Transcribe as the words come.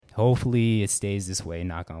hopefully it stays this way.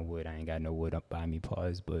 Knock on wood. I ain't got no wood up by me.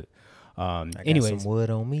 Pause. But I got anyways, some wood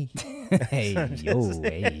on me. hey yo.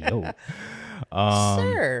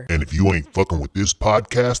 Sir. And if you ain't fucking with this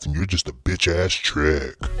podcast, then you're just a bitch ass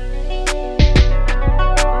trick.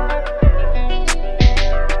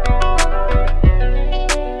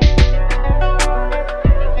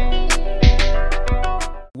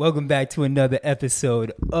 Welcome back to another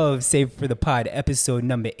episode of Save for the Pod, episode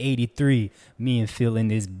number 83. Me and Phil in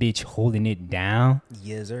this bitch holding it down.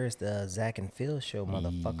 Yes, sir. It's the Zach and Phil show,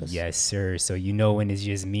 motherfuckers. Yes, sir. So you know when it's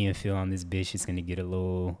just me and Phil on this bitch, it's gonna get a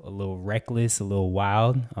little reckless, a little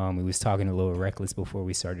wild. We was talking a little reckless before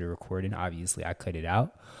we started recording. Obviously, I cut it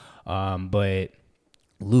out. But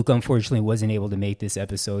Luke unfortunately wasn't able to make this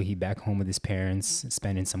episode. He back home with his parents,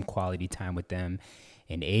 spending some quality time with them.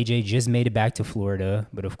 And AJ just made it back to Florida,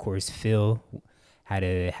 but of course Phil had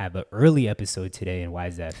to have an early episode today. And why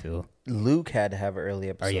is that, Phil? Luke had to have an early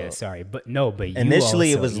episode. Oh yeah, sorry, but you initially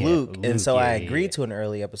also, it was yeah, Luke, and so I agreed yeah. to an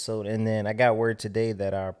early episode, and then I got word today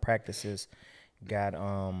that our practices got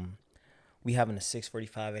we having a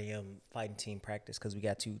 6:45 a.m. fighting team practice because we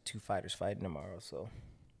got two fighters fighting tomorrow. So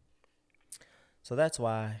that's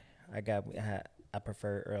why I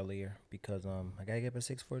prefer earlier because I gotta get up at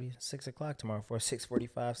 6 o'clock tomorrow for a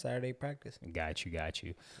 6:45 Saturday practice. Got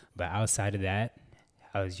you. But outside of that,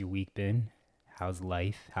 how's your week been? How's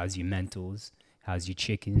life? How's your mentals? How's your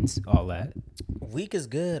chickens? All that. Week is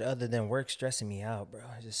good other than work stressing me out, bro.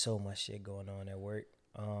 There's just so much shit going on at work.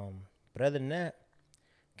 But other than that,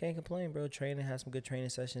 can't complain, bro. Had some good training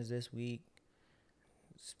sessions this week.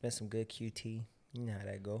 Spent some good QT. You know how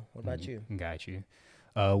that go. What about you? Got you.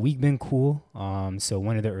 Week been cool. So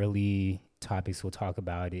one of the early topics we'll talk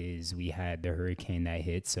about is we had the hurricane that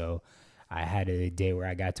hit. So I had a day where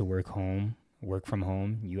I got to work from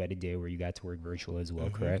home. You had a day where you got to work virtual as well,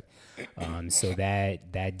 correct? So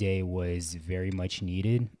that day was very much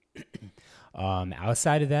needed.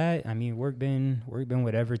 Outside of that, I mean, work been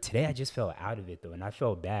whatever. Today I just felt out of it though, and I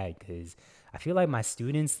felt bad because I feel like my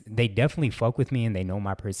students, they definitely fuck with me and they know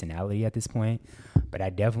my personality at this point, but I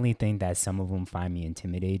definitely think that some of them find me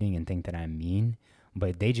intimidating and think that I'm mean,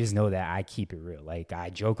 but they just know that I keep it real. Like I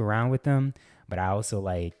joke around with them, but I also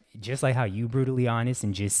like, just like how you brutally honest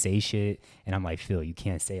and just say shit, and I'm like, Phil, you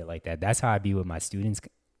can't say it like that. That's how I be with my students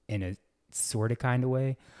in a sort of kind of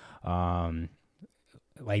way.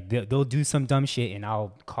 Like they'll do some dumb shit and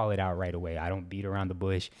I'll call it out right away. I don't beat around the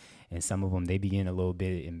bush. And some of them, they be getting a little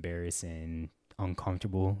bit embarrassed and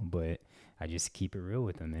uncomfortable, but I just keep it real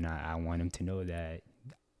with them. And I want them to know that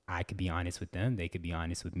I could be honest with them. They could be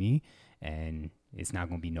honest with me. And it's not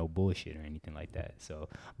going to be no bullshit or anything like that. So,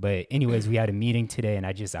 but anyways, we had a meeting today and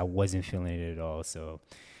I wasn't feeling it at all. So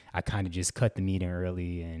I kind of just cut the meeting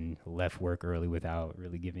early and left work early without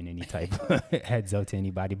really giving any type of heads up to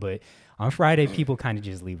anybody. But on Friday, people kind of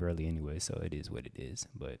just leave early anyway. So it is what it is.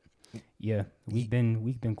 But yeah, we've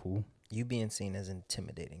been cool. You being seen as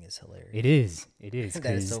intimidating is hilarious. It is.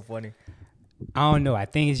 That is so funny. I don't know. I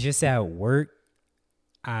think it's just at work.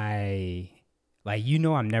 I'm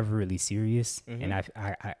never really serious, and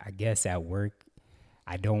I guess at work,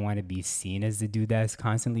 I don't want to be seen as the dude that's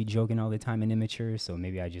constantly joking all the time and immature. So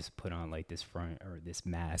maybe I just put on like this front or this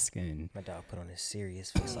mask, and my dog put on his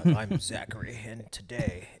serious face like I'm Zachary, and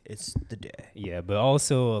today it's the day. Yeah, but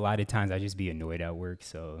also a lot of times I just be annoyed at work,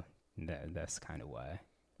 so that's kind of why.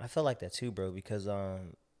 I felt like that too, bro, because I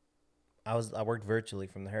worked virtually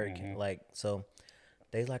from the hurricane, so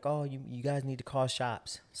they like, oh, you guys need to call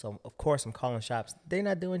shops. So of course I'm calling shops. They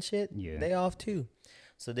not doing shit. Yeah. They off too.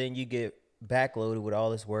 So then you get backloaded with all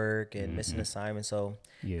this work and missing assignments. So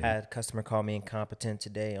I had a customer call me incompetent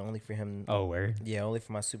today, only for him. Oh, word? Yeah, only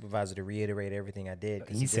for my supervisor to reiterate everything I did.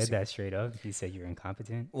 He said that straight up? He said you're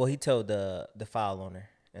incompetent? Well, he told the file owner,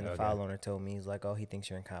 and the file owner told me, he's like, oh, he thinks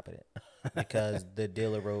you're incompetent because the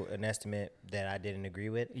dealer wrote an estimate that I didn't agree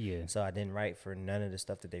with. Yeah. So I didn't write for none of the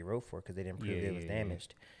stuff that they wrote for because they didn't prove it was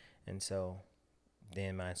damaged. And so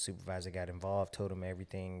then my supervisor got involved, told him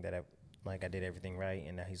everything that I did everything right.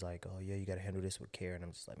 And now he's like, oh, yeah, you got to handle this with care. And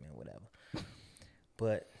I'm just like, man, whatever.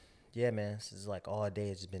 But, yeah, man, this is like all day.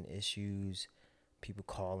 It's just been issues, people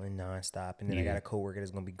calling nonstop. And then I got a coworker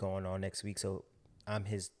that's going to be going on next week. So I'm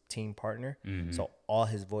his team partner. Mm-hmm. So all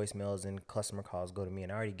his voicemails and customer calls go to me.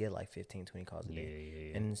 And I already get like 15, 20 calls a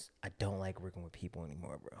day. And I don't like working with people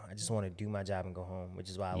anymore, bro. I just want to do my job and go home, which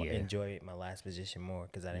is why I enjoy my last position more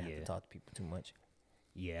because I didn't have to talk to people too much.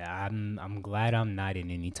 Yeah, I'm glad I'm not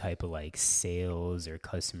in any type of like sales or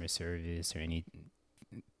customer service or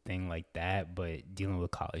anything like that, but dealing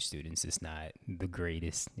with college students is not the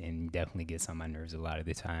greatest and definitely gets on my nerves a lot of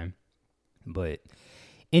the time. But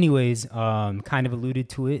anyways, kind of alluded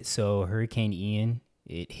to it. So Hurricane Ian,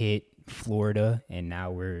 it hit Florida, and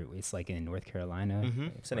now it's like in North Carolina.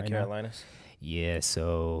 It's in the right Carolinas. Yeah,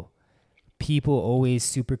 so people always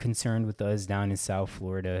super concerned with us down in South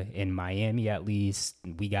Florida. In Miami, at least,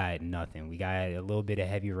 we got nothing. We got a little bit of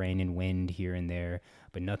heavy rain and wind here and there,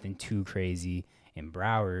 but nothing too crazy. In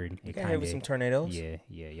Broward, You got hit with some tornadoes. Yeah,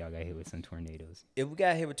 y'all got hit with some tornadoes. We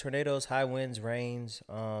got hit with tornadoes, high winds, rains.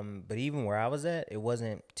 But even where I was at, it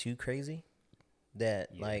wasn't too crazy that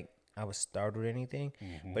like I was startled or anything.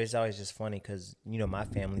 But it's always just funny because my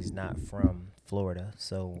family's not from Florida,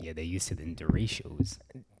 so Yeah, they used to the derechos.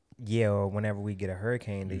 yeah. Or whenever we get a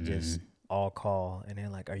hurricane, they just all call and they're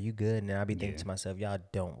like, "Are you good?" And I'll be thinking to myself, "Y'all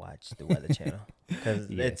don't watch the Weather Channel because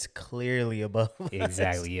it's clearly above."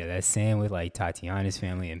 Exactly. Yeah, that's same with like Tatiana's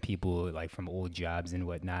family and people like from old jobs and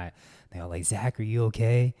whatnot. They're like, "Zach, are you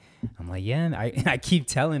okay?" I'm like, "Yeah." And I keep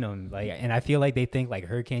telling them like, and I feel like they think like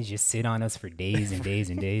hurricanes just sit on us for days and days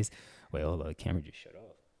and days. Wait, hold on, the camera just shut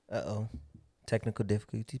off. Technical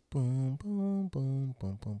difficulties. Boom, boom, boom,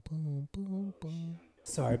 boom, boom, boom, boom, boom.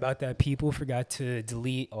 Sorry about that, people. Forgot to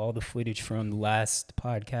delete all the footage from the last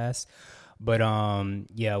podcast. But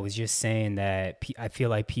yeah, I was just saying that I feel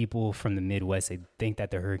like people from the Midwest, they think that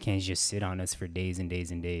the hurricanes just sit on us for days and days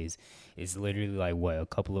and days. It's literally like what,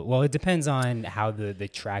 it depends on how the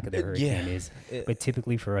track of the hurricane is. But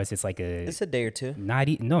typically for us, it's like it's a day or two. Not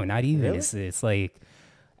even. Really? It's like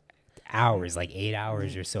hours, like 8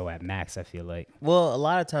 hours or so at max, I feel like. Well, a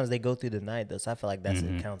lot of times they go through the night though, so I feel like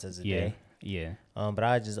it counts as a day. Yeah. But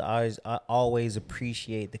I always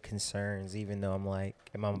appreciate the concerns, even though I'm like,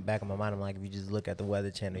 in my back of my mind, I'm like, if you just look at the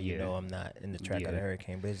Weather Channel, I'm not in the track of the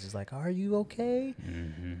hurricane. But it's just like, are you okay?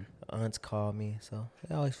 Aunts call me, so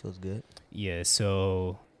it always feels good. Yeah,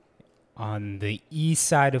 so on the east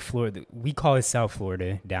side of Florida, we call it South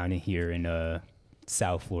Florida down in here in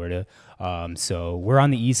South Florida. So we're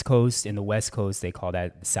on the East Coast. In the West Coast, they call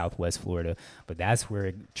that Southwest Florida. But that's where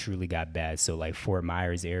it truly got bad. So like Fort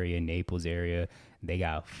Myers area, Naples area, they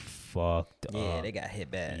got fucked up. Yeah, they got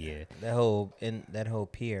hit bad. Yeah. That whole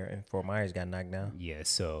pier in Fort Myers got knocked down. Yeah,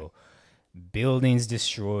 so buildings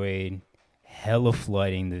destroyed, hella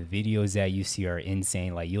flooding. The videos that you see are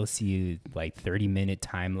insane. Like you'll see like 30-minute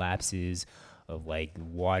time lapses of like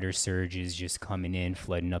water surges just coming in,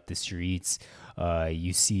 flooding up the streets.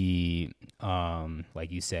 You see,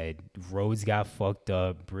 like you said, roads got fucked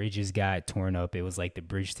up, bridges got torn up. It was like the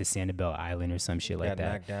bridge to Sanibel Island or some shit like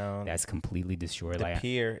that. Knocked down. That's completely destroyed. The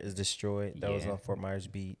pier is destroyed. That was on Fort Myers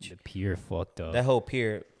Beach. The pier fucked up. That whole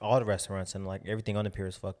pier, all the restaurants and like everything on the pier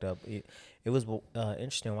is fucked up. It was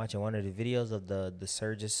interesting watching one of the videos of the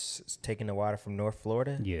surges taking the water from North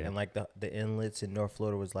Florida. Yeah. And like the inlets in North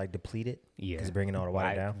Florida was like depleted. Yeah. Because bringing all the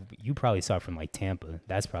water down. You probably saw it from like Tampa.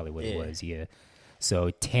 That's probably what it was. Yeah.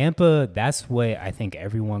 So Tampa, that's what I think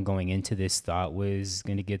everyone going into this thought was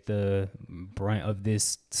going to get the brunt of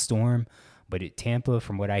this storm. But Tampa,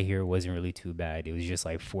 from what I hear, wasn't really too bad. It was just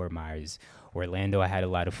like Fort Myers. Orlando, I had a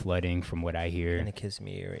lot of flooding from what I hear. And the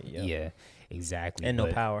Kissimmee area. Yep. Yeah, exactly. And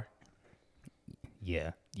no power.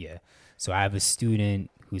 Yeah. So I have a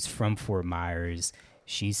student who's from Fort Myers.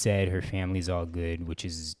 She said her family's all good, which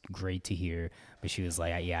is great to hear. But she was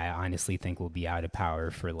like, I honestly think we'll be out of power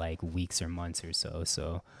for like weeks or months or so.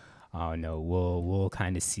 So I don't know. We'll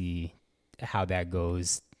kind of see how that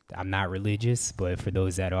goes. I'm not religious, but for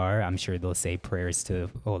those that are, I'm sure they'll say prayers to,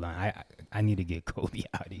 hold on, I need to get Kobe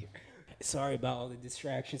out of here. Sorry about all the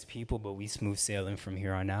distractions, people, but we smooth sailing from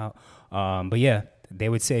here on out. But yeah, they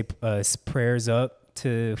would say prayers up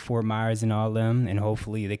to Fort Myers and all them, and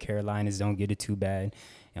hopefully the Carolinas don't get it too bad,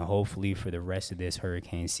 and hopefully for the rest of this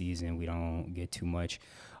hurricane season we don't get too much.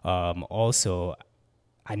 Also,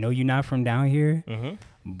 I know you're not from down here,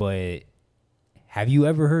 but have you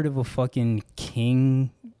ever heard of a fucking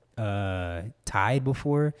king tide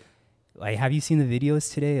before? Like, have you seen the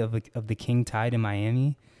videos today of the king tide in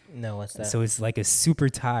Miami? No, what's that? So it's like a super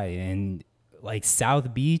tide, and like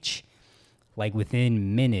South Beach, like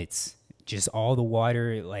within minutes, just all the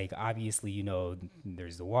water, like obviously,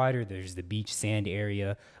 there's the water, there's the beach sand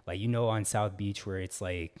area. Like, on South Beach where it's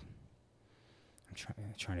like,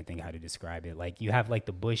 I'm trying to think how to describe it. Like you have like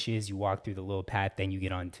the bushes, you walk through the little path, then you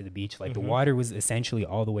get onto the beach. Like the water was essentially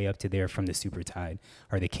all the way up to there from the super tide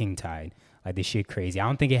or the king tide. Like this shit crazy. I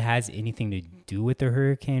don't think it has anything to do with the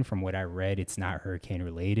hurricane. From what I read, it's not hurricane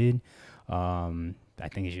related. I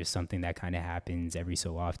think it's just something that kind of happens every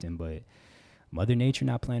so often, but Mother Nature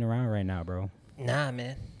not playing around right now, bro. Nah,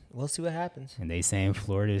 man. We'll see what happens. And they saying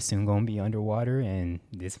Florida is soon going to be underwater, and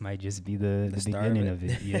this might just be the beginning of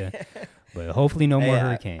it. Yeah. But hopefully no more Hey,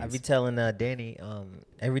 hurricanes. I be telling Danny,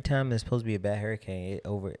 every time there's supposed to be a bad hurricane,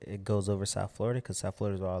 it goes over South Florida because South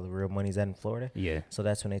Florida is where all the real money's at in Florida. Yeah. So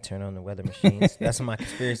that's when they turn on the weather machines. That's my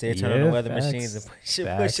conspiracy. They turn on the weather machines and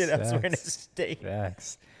push it elsewhere in the state.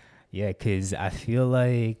 Facts. Yeah, because I feel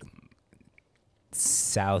like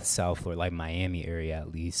South Florida, like Miami area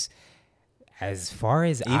at least, as far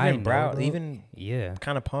as I know, even yeah,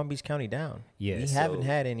 kind of Palm Beach County down. Yeah, we so haven't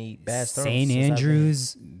had any bad storms. St.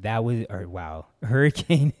 Andrews, that was, or wow,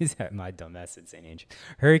 Hurricane is my dumbass said St. Andrews.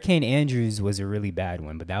 Hurricane Andrews was a really bad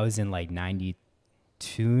one, but that was in like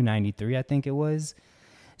 92, 93, I think it was.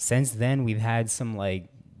 Since then, we've had some like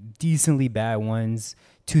decently bad ones.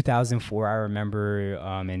 2004, I remember,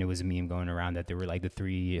 and it was a meme going around that there were like the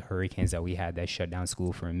 3 hurricanes that we had that shut down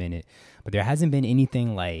school for a minute. But there hasn't been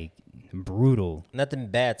anything like brutal. Nothing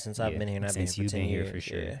bad since I've been here. And since you've been here for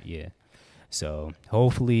sure. Yeah. So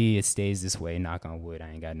hopefully it stays this way. Knock on wood.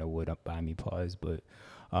 I ain't got no wood up by me. Pause. But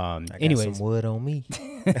anyways, got some wood on me.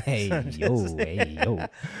 hey yo.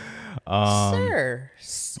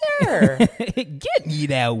 Sir, get me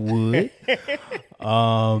that wood.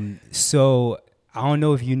 So I don't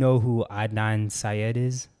know if you know who Adnan Syed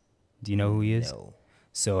is. Do you know who he is? No.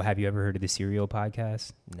 So have you ever heard of the Serial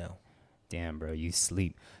podcast? No. Damn, bro, you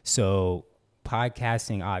sleep. So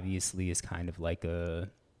podcasting obviously is kind of like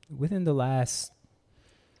within the last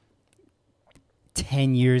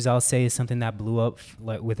 10 years, I'll say, is something that blew up.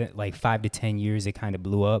 Like within like 5 to 10 years, it kind of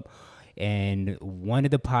blew up. And one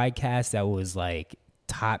of the podcasts that was like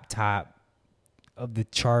top of the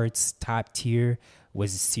charts, top tier,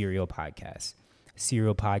 was a Serial podcast.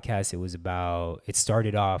 It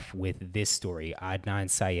started off with this story. Adnan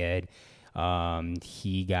Syed,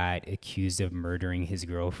 he got accused of murdering his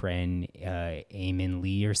girlfriend, Ayman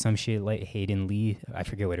Lee or some shit, like Hayden Lee. I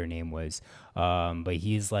forget what her name was. But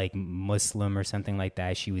he's like Muslim or something like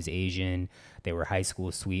that. She was Asian. They were high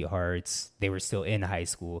school sweethearts. They were still in high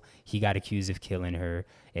school. He got accused of killing her.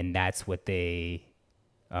 And that's what they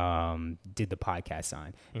did the podcast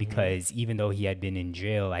on, because even though he had been in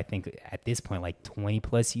jail, I think at this point, like 20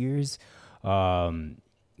 plus years,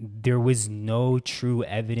 there was no true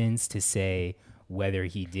evidence to say whether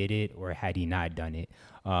he did it or had he not done it.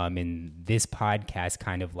 And this podcast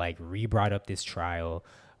kind of like brought up this trial,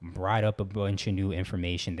 brought up a bunch of new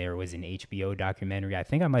information. There was an HBO documentary. I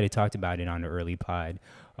think I might have talked about it on the early pod.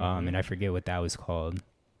 And I forget what that was called,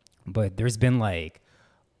 but there's been like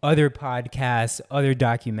other podcasts, other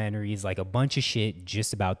documentaries, like a bunch of shit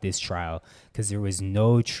just about this trial, because there was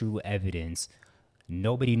no true evidence.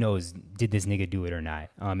 Nobody knows, did this nigga do it or not?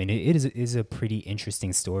 And it is a pretty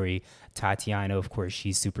interesting story. Tatiana, of course,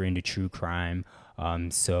 she's super into true crime.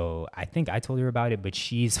 So I think I told her about it, but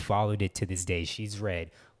she's followed it to this day. She's read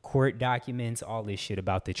court documents, all this shit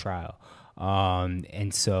about the trial.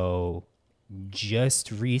 And so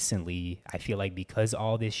just recently, I feel like because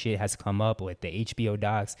all this shit has come up with the HBO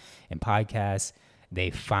docs and podcasts, they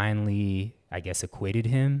finally, I guess, acquitted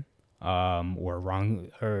him,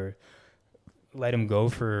 or let him go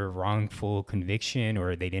for wrongful conviction,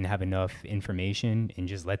 or they didn't have enough information and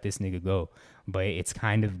just let this nigga go. But it's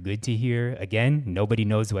kind of good to hear. Again, nobody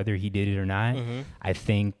knows whether he did it or not. I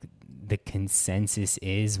think the consensus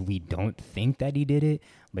is we don't think that he did it,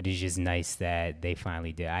 but it's just nice that they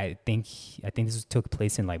finally did. I think this took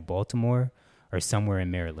place in like Baltimore or somewhere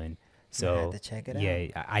in Maryland. So I had to check it out.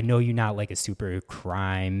 Yeah, I know you're not like a super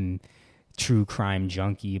true crime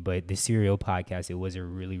junkie, but the Serial podcast, it was a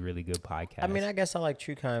really, really good podcast. I mean, I guess I like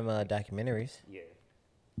true crime documentaries. Yeah.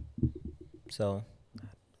 So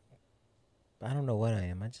I don't know what I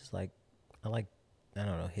am. I like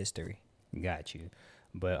history. Got you.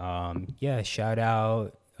 But yeah, shout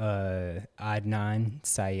out Adnan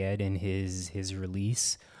Syed and his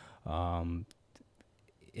release.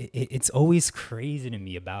 It's always crazy to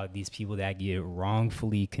me about these people that get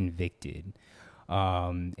wrongfully convicted,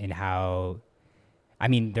 and how, I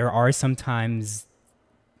mean, there are sometimes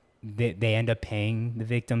they end up paying the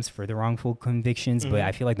victims for the wrongful convictions, but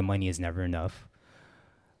I feel like the money is never enough.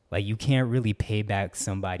 Like, you can't really pay back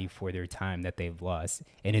somebody for their time that they've lost.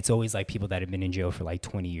 And it's always like people that have been in jail for like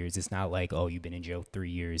 20 years. It's not like, oh, you've been in jail 3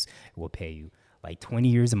 years, we'll pay you. Like 20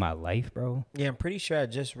 years of my life, bro. Yeah, I'm pretty sure I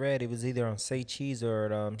just read, it was either on Say Cheese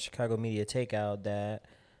or at Chicago Media Takeout, that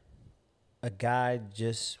a guy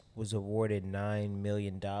just was awarded $9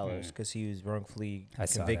 million because he was wrongfully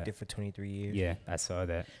convicted for 23 years. Yeah, I saw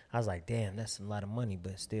that. I was like, damn, that's a lot of money,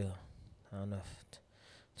 but still, I don't know,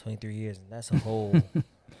 23 years, that's a whole...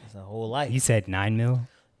 It's a whole life. You said 9 mil?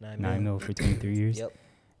 9 mil for 23 years? Yep.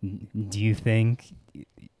 Do you think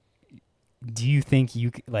do you think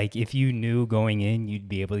like if you knew going in you'd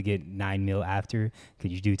be able to get 9 mil after?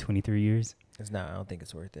 Could you do 23 years? It's not. I don't think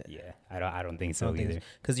it's worth it. Yeah, I don't think so either.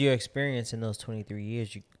 Because your experience in those 23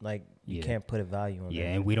 years, you Yeah. can't put a value on. Yeah,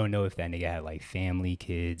 that. and we don't know if that nigga had like family,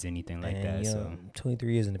 kids, anything like that. You know, So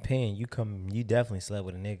 23 years in the pen, you definitely slept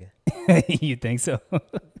with a nigga. you think so?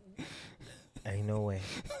 Ain't no way.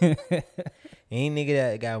 Any nigga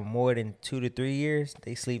that got more than 2 to 3 years,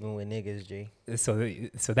 they sleeping with niggas, G.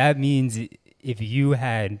 So that means if you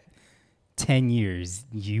had 10 years,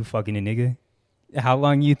 you fucking a nigga? How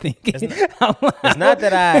long you think? It's not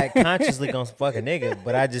that I consciously gonna fuck a nigga,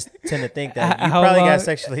 but I just tend to think that you probably got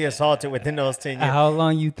sexually assaulted within those 10 years. How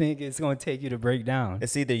long you think it's gonna take you to break down?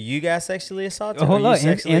 It's either you got sexually assaulted Hold or on, you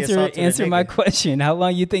sexually assaulted a answer nigga. my question. How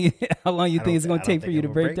long you think it's gonna take for you to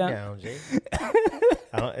break down? Jay.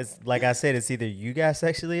 It's like I said, it's either you got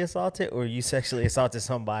sexually assaulted or you sexually assaulted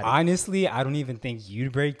somebody. Honestly, I don't even think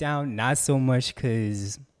you'd break down. Not so much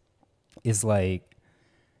because it's like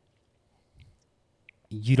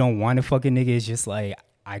you don't want to fuck a nigga. It's just like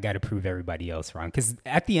I gotta prove everybody else wrong. Because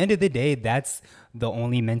at the end of the day, that's the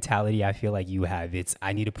only mentality I feel like you have. It's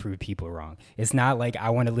I need to prove people wrong. It's not like I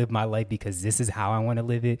want to live my life because this is how I want to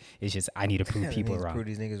live it. It's just I need to prove people wrong. Prove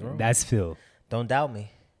these niggas wrong. That's Phil. Don't doubt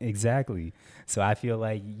me. Exactly. So I feel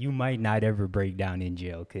like you might not ever break down in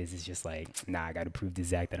jail because it's just like, nah, I got to prove to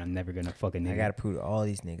Zach that I'm never going to fuck a nigga. I got to prove to all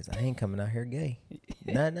these niggas I ain't coming out here gay.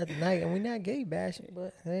 not we not gay bashing,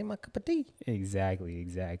 but that ain't my cup of tea.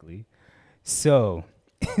 Exactly. So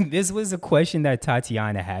this was a question that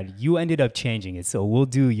Tatiana had. You ended up changing it, so we'll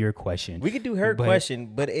do your question. We could do her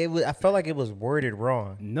question, but I felt like it was worded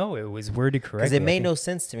wrong. No, it was worded correctly. Because it made no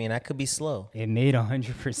sense to me, and I could be slow. It made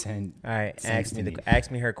 100%. All right,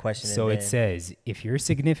 ask me her question. So it says, if your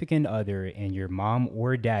significant other and your mom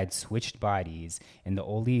or dad switched bodies, and the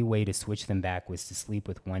only way to switch them back was to sleep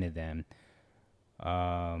with one of them,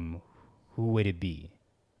 who would it be?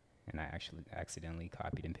 And I actually accidentally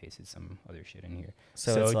copied and pasted some other shit in here.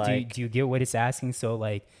 So it's like, do you get what it's asking? So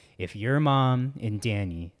like if your mom and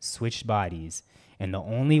Danny switched bodies and the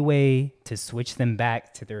only way to switch them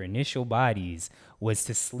back to their initial bodies was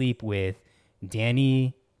to sleep with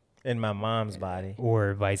Danny in my mom's body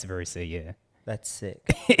or vice versa, yeah. That's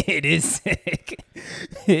sick. It is sick.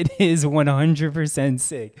 It is 100%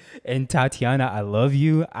 sick. And Tatiana, I love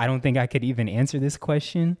you. I don't think I could even answer this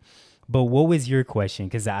question. But what was your question?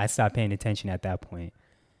 Because I stopped paying attention at that point.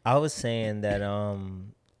 I was saying that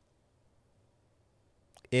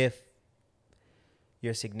if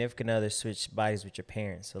your significant other switched bodies with your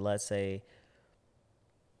parents, so let's say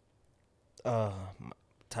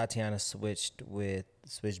Tatiana switched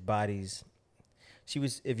bodies.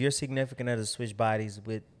 If your significant other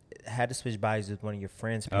had to switch bodies with one of your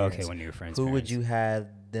friends' parents. Okay, one of your friends' Who parents. would you have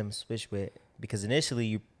them switch with? Because initially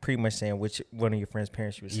you pretty much saying which one of your friends'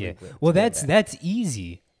 parents you would sleep with. Well, that's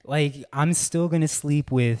easy. Like I'm still gonna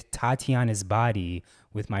sleep with Tatiana's body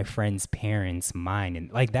with my friend's parents' mind,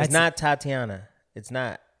 and like that's It's not Tatiana.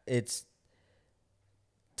 It's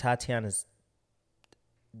Tatiana's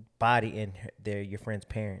body and your friend's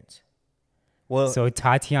parents. Well, so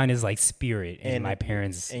Tatiana's like spirit in my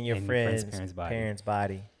parents and your friend's parents'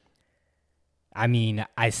 body. I mean,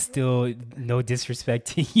 I still, no disrespect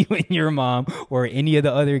to you and your mom or any of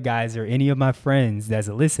the other guys or any of my friends that's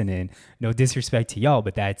listening. No disrespect to y'all,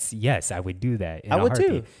 but yes, I would do that. I would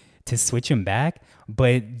too. To switch them back.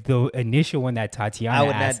 But the initial one that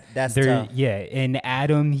Tatiana asked, that's tough. Yeah, and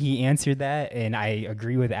Adam, he answered that, and I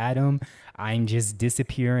agree with Adam. I'm just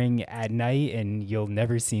disappearing at night, and you'll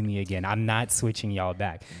never see me again. I'm not switching y'all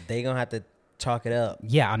back. They gonna have to chalk it up.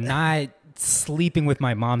 Yeah, I'm not sleeping with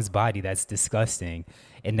my mom's body. That's disgusting.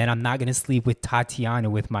 And then I'm not going to sleep with Tatiana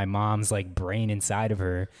with my mom's like brain inside of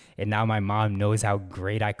her. And now my mom knows how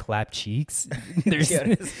great I clap cheeks. There's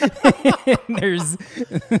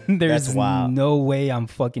no way I'm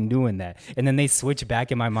fucking doing that. And then they switch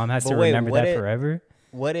back and my mom has to remember that forever.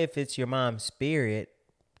 What if it's your mom's spirit,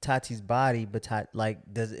 Tati's body, but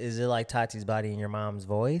is it like Tati's body in your mom's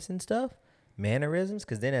voice and stuff? Mannerisms?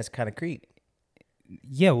 Because then that's kind of creepy.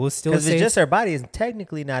 Yeah, we'll still say because it's just her body is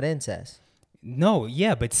technically not incest. No,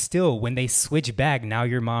 yeah, but still, when they switch back, now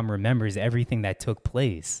your mom remembers everything that took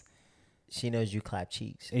place. She knows you clap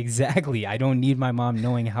cheeks. Exactly. I don't need my mom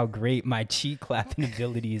knowing how great my cheek clapping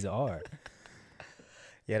abilities are.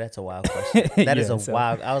 Yeah, that's a wild question. That is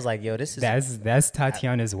wild. I was like, yo, this is... That's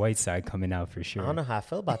Tatiana's white side coming out for sure. I don't know how I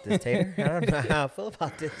feel about this, Tater. I don't know how I feel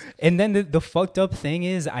about this. And then the fucked up thing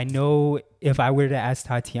is, I know if I were to ask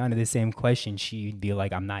Tatiana the same question, she'd be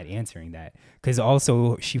like, I'm not answering that. Because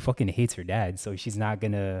also, she fucking hates her dad. So she's not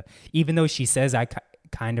going to... Even though she says I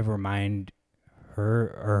kind of remind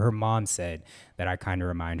her mom said that I kind of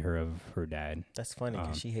remind her of her dad. That's funny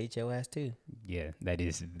because she hates your ass too. Yeah, that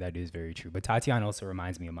is very true. But Tatiana also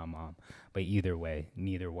reminds me of my mom. But either way,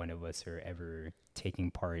 neither one of us are ever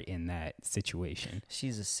taking part in that situation.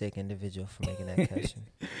 She's a sick individual for making that question.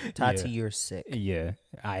 Tati, you're sick. Yeah,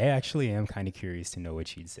 I actually am kind of curious to know what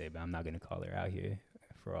she'd say, but I'm not gonna call her out here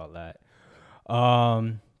for all that.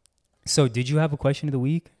 So did you have a question of the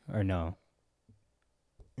week or no?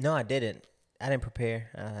 No, I didn't. I didn't prepare.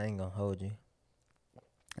 I ain't gonna hold you.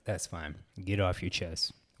 That's fine. Get it off your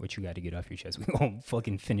chest. What you got to get off your chest? We gonna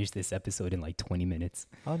fucking finish this episode in like 20 minutes.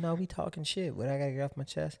 Oh no, we talking shit. What I gotta get off my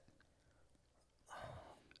chest?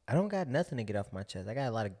 I don't got nothing to get off my chest. I got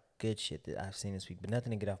a lot of good shit that I've seen this week, but nothing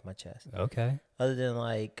to get off my chest. Okay. Other than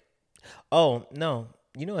like, oh no,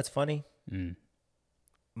 you know what's funny? Mm.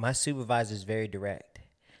 My supervisor is very direct,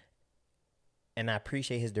 and I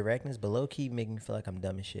appreciate his directness, but low key make me feel like I'm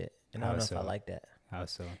dumb as shit, and I don't know if I like that. How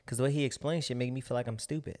so? Because the way he explains shit make me feel like I'm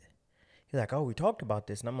stupid. He's like, oh, we talked about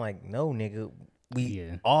this. And I'm like, no, nigga.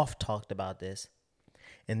 We off talked about this.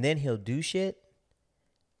 And then he'll do shit.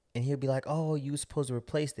 And he'll be like, oh, you were supposed to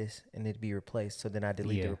replace this. And it'd be replaced. So then I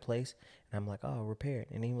delete the replace. And I'm like, oh, repair it.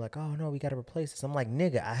 And then he's like, oh, no, we got to replace this. I'm like,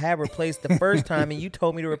 nigga, I had replaced the first time. And you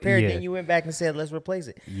told me to repair it. Then you went back and said, let's replace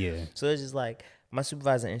it. Yeah. So it's just like, my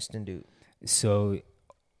supervisor's an interesting dude. So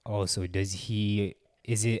also, does he...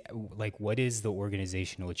 Is it like, what is the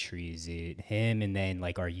organizational tree? Is it him, and then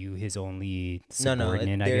like, are you his only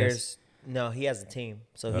subordinate? No, I guess. No, he has a team.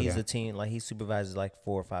 So he's a team. Like he supervises like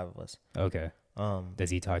 4 or 5 of us. Okay. Does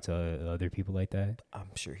he talk to other people like that? I'm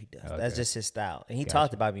sure he does. Okay. That's just his style. And he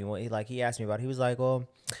talked about me. He asked me about it. He was like, "Well,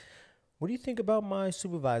 what do you think about my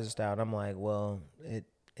supervisor style?" And I'm like, "Well, it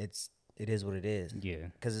is what it is." Yeah.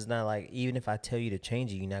 Because it's not like even if I tell you to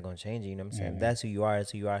change it, you're not gonna change it. You know what I'm saying? That's who you are. That's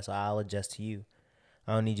who you are. So I'll adjust to you.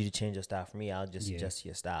 I don't need you to change your style for me. I'll just adjust to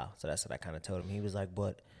your style. So that's what I kind of told him. He was like,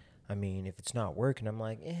 but, I mean, if it's not working, I'm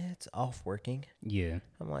like, it's off working. Yeah.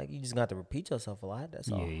 I'm like, you just got to repeat yourself a lot.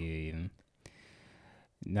 That's all. Yeah.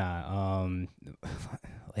 Nah,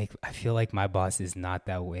 like, I feel like my boss is not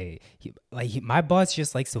that way. My boss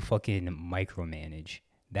just likes to fucking micromanage.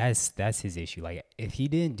 That's his issue. Like, if he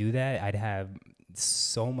didn't do that, I'd have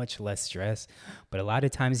so much less stress. But a lot of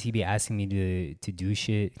times he'd be asking me to do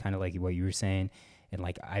shit, kind of like what you were saying. And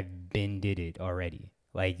like, I've been did it already.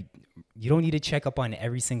 Like, you don't need to check up on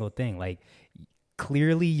every single thing. Like,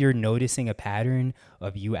 clearly you're noticing a pattern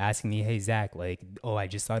of you asking me, hey, Zach, like, oh, I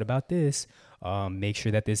just thought about this. Make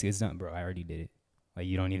sure that this is done. Bro, I already did it. Like,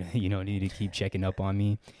 you don't need to keep checking up on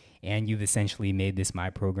me. And you've essentially made this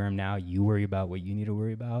my program now. You worry about what you need to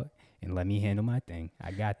worry about and let me handle my thing.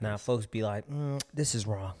 I got this. Now, folks be like, this is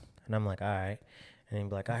wrong. And I'm like, all right. And then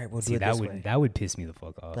be like, all right, we'll do it this way. That would piss me the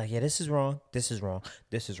fuck off. Like, yeah, this is wrong. This is wrong.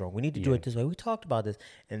 This is wrong. We need to do it this way. We talked about this.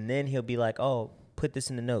 And then he'll be like, oh, put this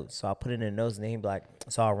in the notes. So I'll put it in the notes. And then he'll be like,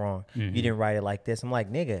 it's all wrong. You didn't write it like this. I'm like,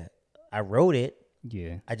 nigga, I wrote it.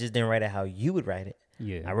 Yeah. I just didn't write it how you would write it.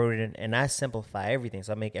 Yeah. I wrote it in, and I simplify everything.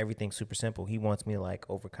 So I make everything super simple. He wants me to like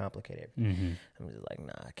overcomplicate everything. I'm just like,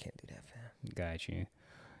 nah, I can't do that, fam. Got you.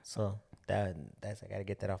 So that's I gotta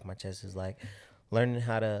get that off my chest. Is like learning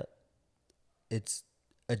how to. It's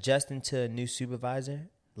adjusting to a new supervisor.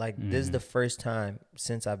 Like this is the first time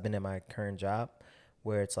since I've been at my current job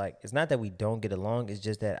where it's like it's not that we don't get along. It's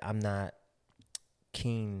just that I'm not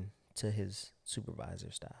keen to his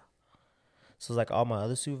supervisor style. So it's like all my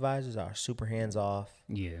other supervisors are super hands off.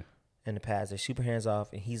 Yeah. In the past, they're super hands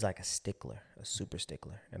off, and he's like a stickler, a super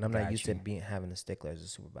stickler, and I'm not used to having a stickler as a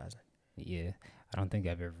supervisor. Yeah, I don't think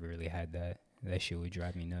I've ever really had that. That shit would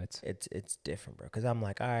drive me nuts. It's different, bro. Because I'm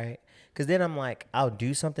like, all right. Because then I'm like, I'll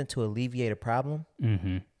do something to alleviate a problem,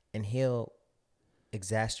 and he'll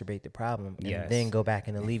exacerbate the problem, and then go back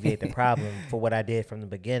and alleviate the problem for what I did from the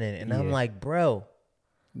beginning. And I'm like, bro.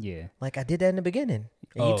 Yeah. Like, I did that in the beginning.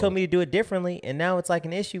 And you told me to do it differently, and now it's like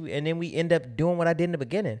an issue, and then we end up doing what I did in the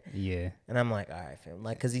beginning. Yeah. And I'm like, all right, fam.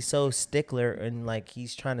 Like, because he's so stickler, and, like,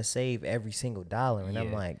 he's trying to save every single dollar. And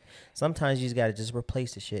I'm like, sometimes you just got to just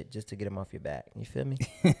replace the shit just to get him off your back. You feel me?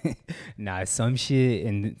 Nah, some shit,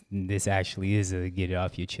 and this actually is a get it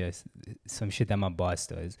off your chest, some shit that my boss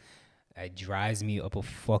does that drives me up a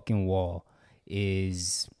fucking wall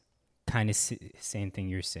is kind of same thing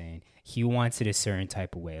you're saying. He wants it a certain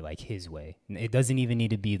type of way, like his way. It doesn't even need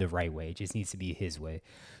to be the right way. It just needs to be his way.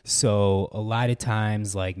 So a lot of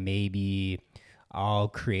times, like maybe I'll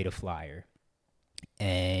create a flyer.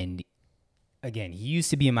 And again, he used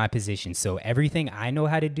to be in my position. So everything I know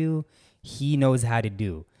how to do, he knows how to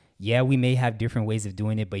do. Yeah, we may have different ways of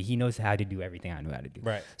doing it, but he knows how to do everything I know how to do.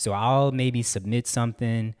 Right. So I'll maybe submit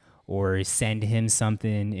something, or send him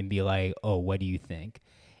something and be like, oh, what do you think?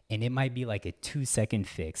 And it might be like a 2-second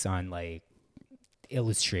fix on like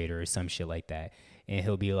Illustrator or some shit like that. And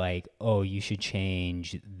he'll be like, oh, you should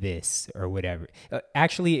change this or whatever.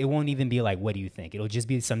 Actually, it won't even be like, what do you think? It'll just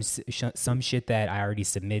be some shit that I already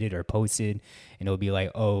submitted or posted. And it'll be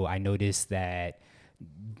like, oh, I noticed that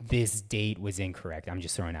this date was incorrect. I'm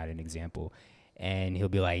just throwing out an example. And he'll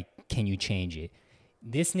be like, can you change it?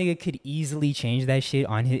 This nigga could easily change that shit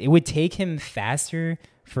on his. It would take him faster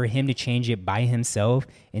for him to change it by himself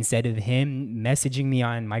instead of him messaging me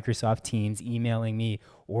on Microsoft Teams, emailing me,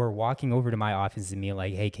 or walking over to my office and me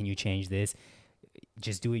like, hey, can you change this?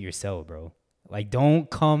 Just do it yourself, bro. Like, don't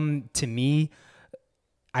come to me.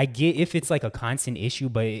 I get if it's like a constant issue,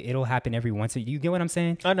 but it'll happen every once. You get what I'm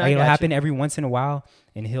saying? Oh, no, like, it'll happen every once in a while,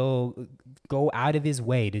 and he'll go out of his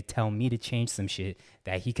way to tell me to change some shit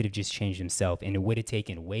that he could have just changed himself, and it would have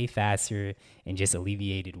taken way faster and just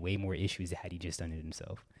alleviated way more issues had he just done it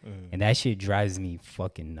himself. And that shit drives me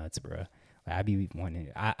fucking nuts, bro. Like, I be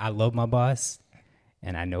wanting. I love my boss.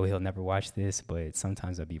 And I know he'll never watch this, but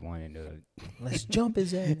sometimes I'll be wanting to. Let's jump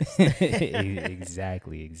his ass.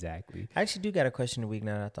 Exactly. I actually do got a question of the week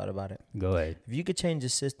now that I thought about it. Go ahead. If you could change the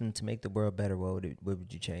system to make the world better, what would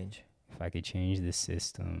you change? If I could change the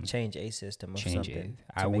system. Change a system of Change something. it.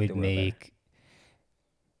 I would make.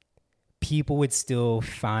 People would still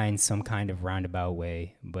find some kind of roundabout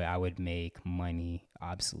way, but I would make money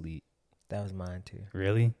obsolete. That was mine too.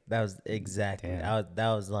 Really? That was exactly. That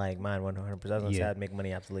was like mine 100%. I was gonna say I'd make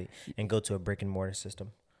money obsolete and go to a brick and mortar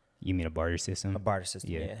system. You mean a barter system? A barter system,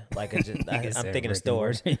 yeah. Like I'm said thinking of brick and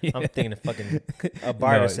mortar. stores. I'm thinking of fucking a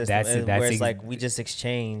barter system that's where it's like we just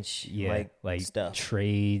exchange like stuff,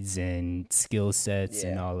 trades and skill sets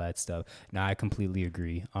and all that stuff. No, I completely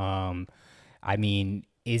agree. I mean,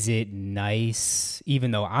 is it nice?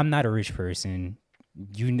 Even though I'm not a rich person,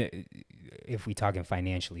 you know. If we talking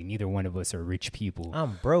financially, neither one of us are rich people.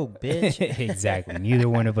 I'm broke, bitch. Exactly. Neither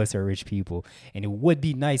one of us are rich people. And it would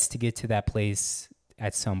be nice to get to that place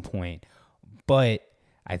at some point. But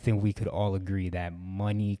I think we could all agree that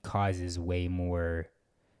money causes way more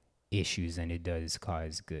issues than it does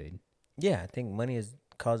cause good. Yeah, I think money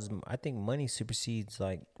money supersedes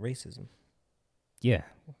like racism. Yeah.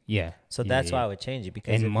 So that's why I would change it,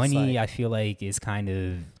 because money, I feel like, is kind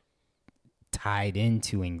of tied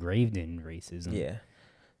into, engraved in racism. Yeah.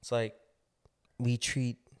 It's like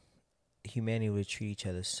humanity would treat each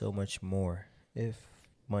other so much more if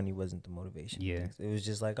money wasn't the motivation. Yeah. It was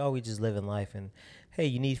just like, oh, we just live in life and, hey,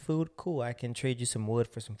 you need food? Cool, I can trade you some wood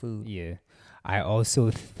for some food. Yeah. I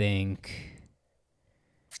also think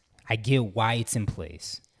I get why it's in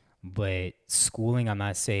place, but schooling, I'm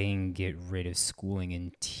not saying get rid of schooling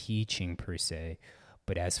and teaching per se,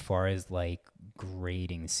 but as far as like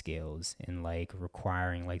grading scales and like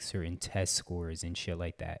requiring like certain test scores and shit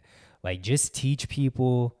like that, like just teach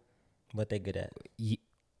people what they good at.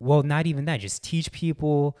 Well, not even that. Just teach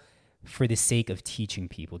people for the sake of teaching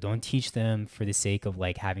people. Don't teach them for the sake of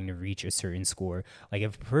like having to reach a certain score. Like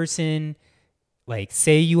if a person, like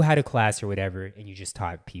say you had a class or whatever and you just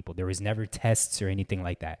taught people, there was never tests or anything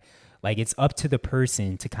like that. Like it's up to the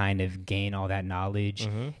person to kind of gain all that knowledge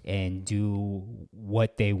and do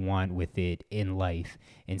what they want with it in life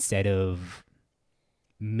instead of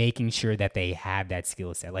making sure that they have that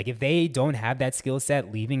skill set. Like if they don't have that skill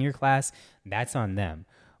set leaving your class, that's on them.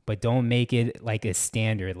 But don't make it like a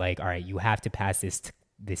standard, like, all right, you have to pass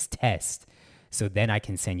this test so then I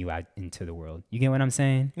can send you out into the world. You get what I'm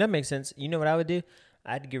saying? That makes sense. You know what I would do?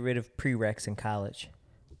 I'd get rid of prereqs in college.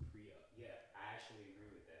 Yeah, I actually agree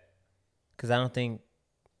with that. Because I don't think,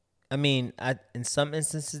 I mean, in some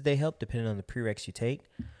instances they help depending on the prereqs you take.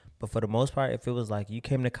 But for the most part, if it was like you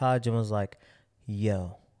came to college and was like,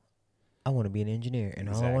 yo, I want to be an engineer, and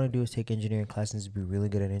all I want to do is take engineering classes to be really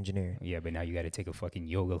good at engineering. Yeah, but now you got to take a fucking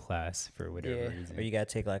yoga class for whatever reason. Or you got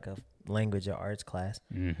to take like a language or arts class.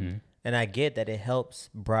 Mm-hmm. And I get that it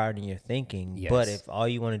helps broaden your thinking, but if all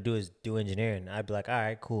you want to do is do engineering, I'd be like, all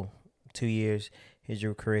right, cool. 2 years, here's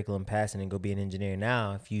your curriculum, pass it and go be an engineer.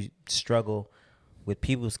 Now, if you struggle with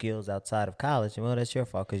people skills outside of college, well, that's your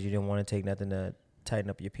fault because you didn't want to take nothing to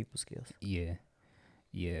tighten up your people skills.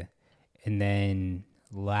 Yeah. And then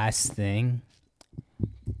last thing,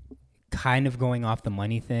 kind of going off the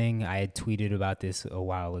money thing, I had tweeted about this a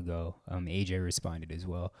while ago. AJ responded as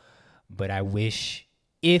well. But I wish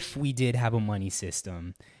if we did have a money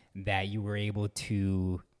system that you were able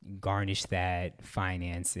to garnish that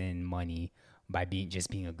finance and money by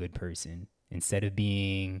being a good person instead of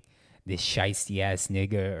being this shiesty ass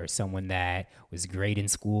nigga or someone that was great in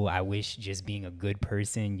school. I wish just being a good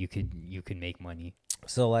person, you could make money.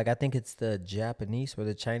 So like I think it's the Japanese or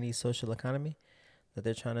the Chinese social economy that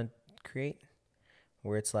they're trying to create,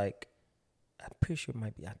 where it's like I'm pretty sure it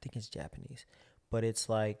might be. I think it's Japanese, but it's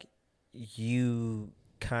like you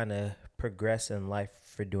kind of progress in life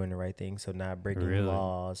for doing the right thing. So not breaking Really?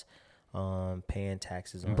 laws, paying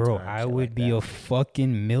taxes on Bro, time. I shit would like be that. a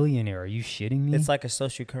fucking millionaire. Are you shitting me? It's like a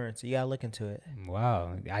social currency. You gotta look into it.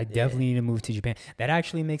 Wow, I definitely need to move to Japan. That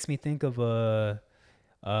actually makes me think of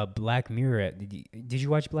Black Mirror. Did you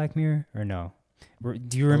watch Black Mirror or no?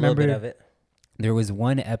 Do you remember? A little bit of it. There was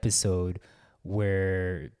one episode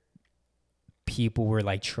where people were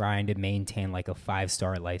like trying to maintain like a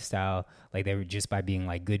 5-star lifestyle, like they were just by being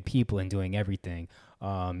like good people and doing everything.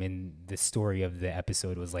 And the story of the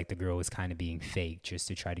episode was like the girl was kind of being fake just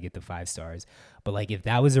to try to get the 5 stars. But like if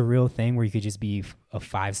that was a real thing where you could just be a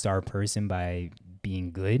 5-star person by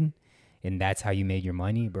being good, and that's how you made your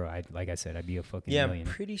money, bro. Like I said, I'd be a fucking Yeah, I'm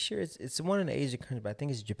millionaire. pretty sure it's one of the Asian countries, but I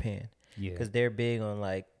think it's Japan Yeah, because they're big on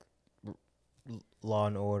like law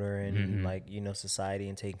and order and Mhm. like society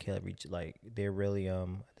and taking care of each. Like they're really I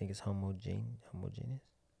think it's homogeneous.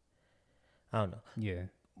 I don't know, yeah.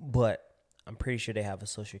 but I'm pretty sure they have a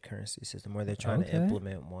social currency system where they're trying to Okay.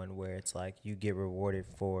 implement one where it's like you get rewarded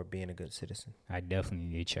for being a good citizen. I definitely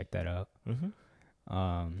need to check that out.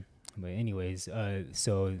 Mm-hmm. But anyways,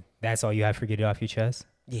 so that's all you have for Get It Off Your Chest?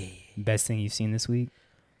 Yeah. Best thing you've seen this week?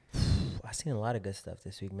 I seen a lot of good stuff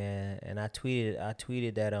this week, man. And I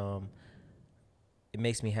tweeted that it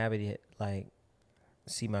makes me happy to like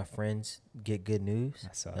see my friends get good news.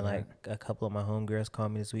 I saw And that. like a couple of my homegirls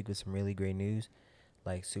called me this week with some really great news,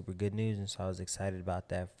 like super good news, and so I was excited about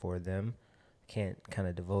that for them. Can't kind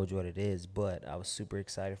of divulge what it is, but I was super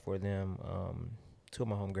excited for them. Two of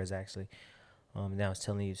my homegirls actually. And I was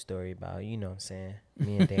telling you a story about, you know what I'm saying,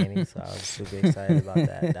 me and Danny. So I was super excited about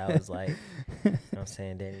that. That was like, you know what I'm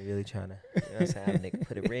saying, Danny really trying to, you know what I'm saying, have a nigga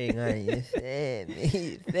put a ring on you. You said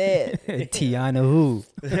me. Tiana who?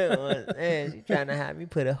 Man, she trying to have me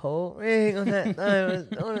put a whole ring on that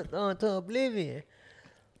thing, on to oblivion.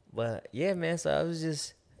 But yeah, man, so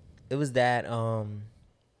it was that,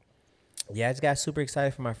 yeah, I just got super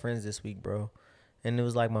excited for my friends this week, bro. And it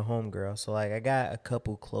was like my homegirl. So like I got a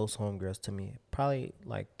couple close homegirls to me, probably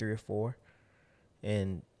like 3 or 4.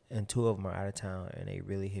 And 2 of them are out of town, and they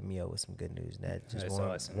really hit me up with some good news. That just That's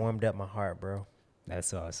awesome. warmed up my heart, bro.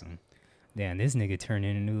 That's awesome. Damn, this nigga turned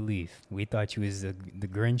in a new leaf. We thought you was the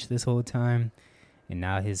Grinch this whole time, and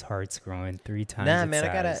now his heart's growing 3 times Nah, its man,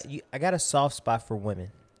 size. I got a soft spot for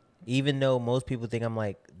women. Even though most people think I'm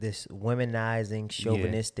like this womanizing,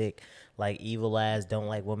 chauvinistic, like evil ass, don't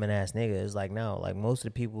like woman ass nigga. It's like, no, like most of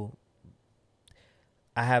the people,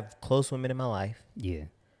 I have close women in my life. Yeah. You know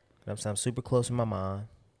what I'm saying? I'm super close with my mom.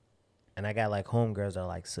 And I got like homegirls that are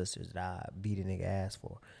like sisters that I beat a nigga ass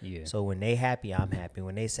for. Yeah. So when they happy, I'm happy.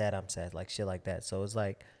 When they sad, I'm sad. Like shit like that. So it's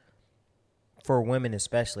like, for women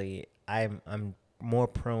especially, I'm more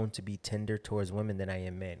prone to be tender towards women than I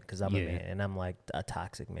am men, because I'm a man and I'm like a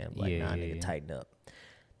toxic man. I'm like, nah, nigga, tighten up.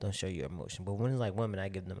 Don't show your emotion. But when it's like women, I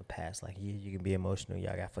give them a pass. Like, yeah, you can be emotional.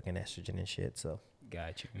 Y'all got fucking estrogen and shit. So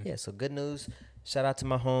Got you. yeah, so good news. Shout out to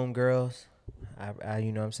my homegirls. I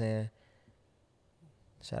you know what I'm saying?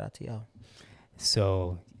 Shout out to y'all.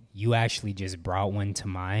 So you actually just brought one to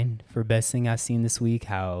mind for best thing I've seen this week,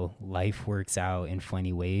 how life works out in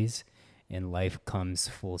funny ways and life comes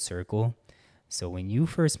full circle. So when you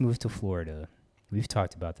first moved to Florida, we've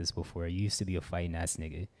talked about this before. You used to be a fighting ass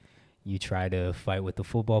nigga. You try to fight with the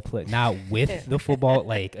football player, not with the football,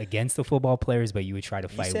 like against the football players, but you would try to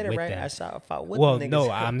fight You said with it right. them. I fought with Well, them niggas. no,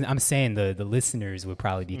 I'm saying the listeners would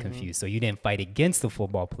probably be confused. So you didn't fight against the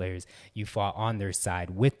football players. You fought on their side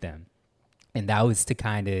with them. And that was to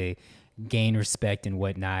kind of gain respect and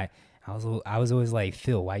whatnot. I was always like,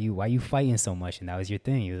 Phil, why you fighting so much? And that was your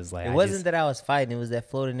thing. It was like, It wasn't that I was fighting. It was that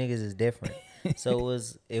Florida niggas is different. So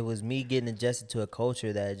it was me getting adjusted to a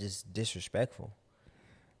culture that is just disrespectful.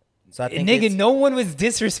 So I think nigga, no one was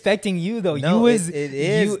disrespecting you though. no, You was it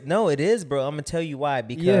is. No, it is, bro. I'm gonna tell you why.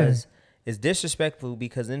 Because it's disrespectful.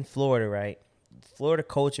 Because in Florida, right, Florida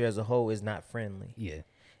culture as a whole is not friendly. Yeah.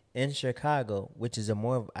 In Chicago, which is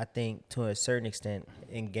I think to a certain extent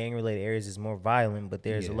in gang related areas is more violent, but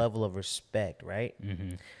there's a level of respect, right?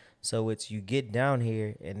 Mm-hmm. So it's you get down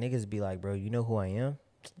here and niggas be like, bro, you know who I am?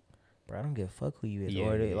 Bro, I don't give a fuck who you is. Yeah,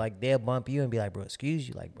 Or yeah. like they'll bump you and be like, bro, excuse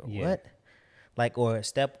you. Like, bro, Yeah. what? Like, or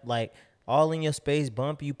step like all in your space,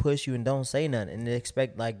 bump you, push you, and don't say nothing. And they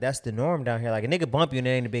expect like that's the norm down here. Like a nigga bump you and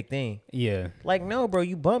it ain't a big thing. Yeah. Like, no, bro,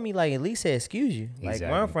 you bump me, like at least say excuse you. Like where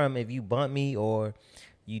I'm Exactly. from, if you bump me or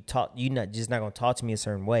you not gonna talk to me a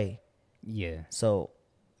certain way. Yeah. So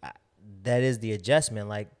that is the adjustment.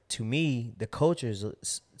 Like to me, the culture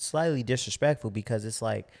is slightly disrespectful because it's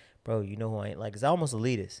like, bro, you know who I ain't, like, it's almost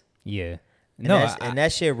elitist. Yeah. And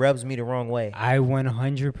that shit rubs me the wrong way. I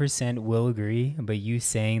 100% will agree, but you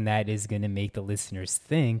saying that is going to make the listeners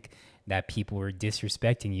think that people were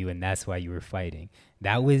disrespecting you and that's why you were fighting.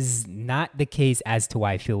 That was not the case as to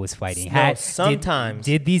why Phil was fighting. No, sometimes.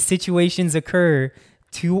 Did these situations occur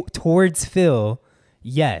towards Phil?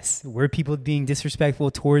 Yes. Were people being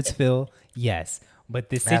disrespectful towards Phil? Yes. But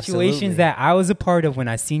the situations Absolutely. that I was a part of when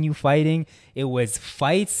I seen you fighting, it was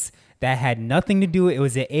fights that had nothing to do with it. It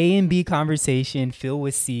was an A and B conversation. Phil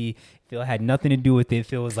was C. Phil had nothing to do with it.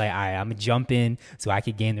 Phil was like, all right, I'm going to jump in so I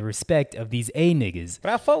could gain the respect of these A niggas.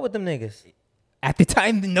 But I fought with them niggas. At the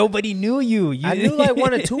time, nobody knew you. I knew like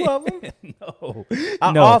one or two of them. No.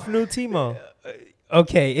 I off knew Timo.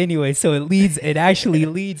 Okay, anyway, so it actually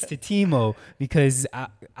leads to Timo because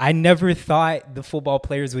I never thought the football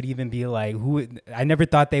players would even be like, I never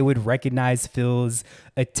thought they would recognize Phil's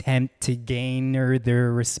attempt to gain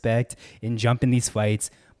their respect and jump in these fights.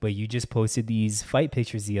 But you just posted these fight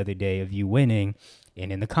pictures the other day of you winning.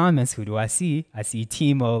 And in the comments, who do I see? I see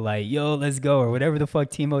Timo like, yo, let's go, or whatever the fuck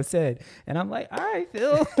Timo said. And I'm like, all right,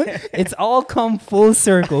 Phil, it's all come full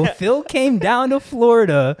circle. Phil came down to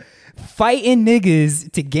Florida fighting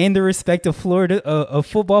niggas to gain the respect of Florida of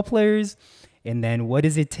football players. And then what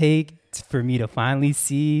does it take for me to finally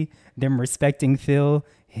see them respecting Phil?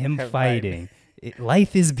 Him fighting.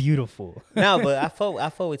 Life is beautiful. No, but I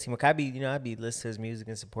fought with Timo. I be listening to his music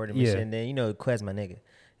and supporting him. Yeah. And then Quez my nigga,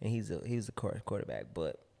 and he was a quarterback.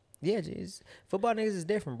 But yeah, football niggas is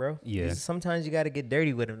different, bro. Yeah. Sometimes you got to get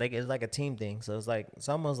dirty with them. Like it's like a team thing. So it's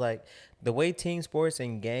almost like the way team sports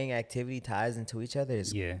and gang activity ties into each other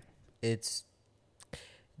is it's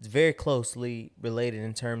very closely related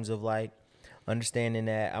in terms of like understanding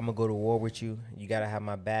that I'm gonna go to war with you. You gotta have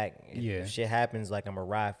my back. If shit happens, like I'm gonna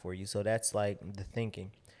ride for you. So that's like the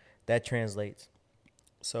thinking that translates.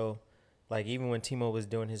 So like even when Timo was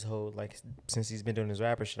doing his whole like since he's been doing his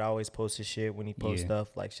rapper shit, I always post his shit when he posts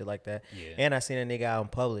stuff like shit like that. Yeah. And I seen a nigga out in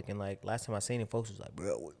public and like last time I seen him, folks was like,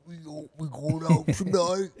 bro, we going out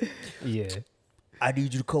tonight. Yeah. I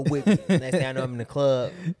need you to come with me. Next thing I know, I'm in the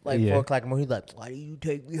club, like 4 o'clock in the morning. He's like, why do you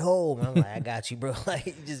take me home? And I'm like, I got you, bro.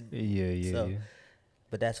 Like, just yeah.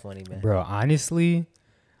 But that's funny, man. Bro, honestly,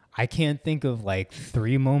 I can't think of like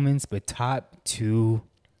 3 moments, but top 2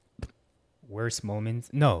 worst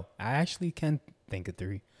moments. No, I actually can't think of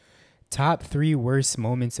 3. Top 3 worst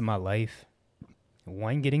moments in my life.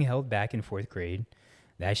 1, getting held back in 4th grade.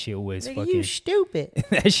 That shit was Nigga, fucking... you stupid.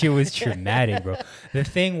 That shit was traumatic, bro. The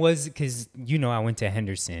thing was, because, I went to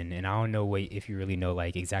Henderson, and I don't know if you really know,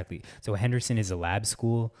 like, exactly. So Henderson is a lab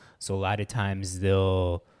school, so a lot of times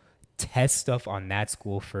they'll test stuff on that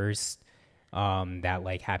school first that,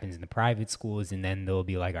 like, happens in the private schools, and then they'll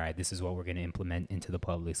be like, all right, this is what we're going to implement into the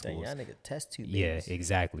public schools. Y'all nigga test tube Yeah, babies.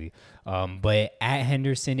 exactly. But at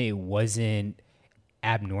Henderson, it wasn't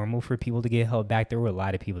abnormal for people to get held back. There were a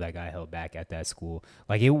lot of people that got held back at that school.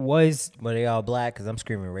 Like it was. But they all black because I'm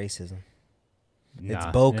screaming racism. Nah, it's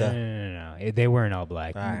Boca. No. They weren't all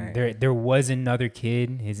black. All right. There was another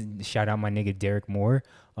kid. Shout out my nigga Derek Moore.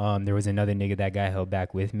 There was another nigga that got held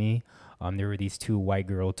back with me. There were these 2 white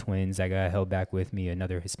girl twins that got held back with me.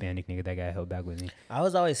 Another Hispanic nigga that got held back with me. I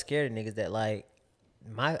was always scared of niggas that like.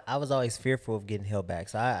 I was always fearful of getting held back.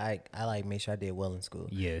 So I like made sure I did well in school.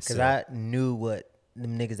 Yeah. Because I knew what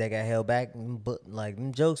them niggas that got held back, but like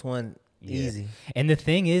them jokes weren't easy. And the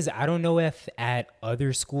thing is, I don't know if at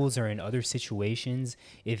other schools or in other situations,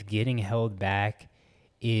 if getting held back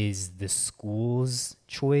is the school's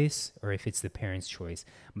choice or if it's the parents' choice.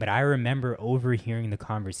 But I remember overhearing the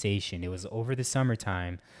conversation. It was over the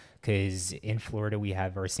summertime because in Florida we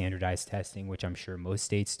have our standardized testing, which I'm sure most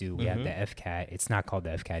states do. We have the FCAT. It's not called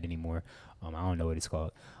the FCAT anymore. I don't know what it's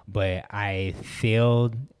called. But I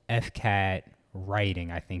failed FCAT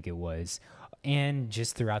writing, I think it was. And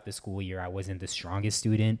just throughout the school year, I wasn't the strongest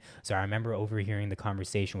student. So I remember overhearing the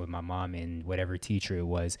conversation with my mom and whatever teacher it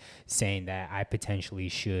was saying that I potentially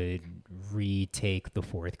should retake the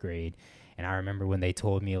 4th grade. And I remember when they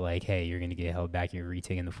told me like, hey, you're going to get held back, you're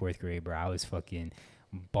retaking the 4th grade, bro. I was fucking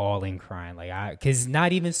bawling, crying, because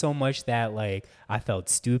not even so much that like I felt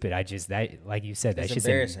stupid. I just that like you said, that's just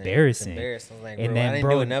embarrassing. It's embarrassing. Like, and bro, then, I didn't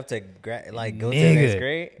bro, do enough to go to the next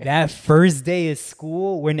grade. That first day of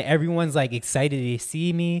school when everyone's like excited to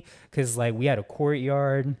see me because like we had a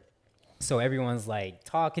courtyard So everyone's like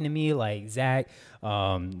talking to me, like, Zach,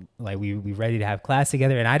 like we ready to have class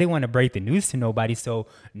together. And I didn't want to break the news to nobody. So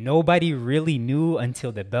nobody really knew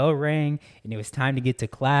until the bell rang and it was time to get to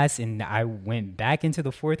class. And I went back into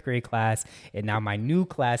the 4th grade class. And now my new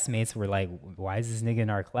classmates were like, why is this nigga in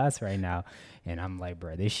our class right now? And I'm like,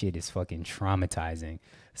 bro, this shit is fucking traumatizing.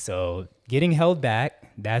 So getting held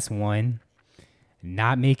back, that's one.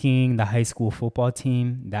 Not making the high school football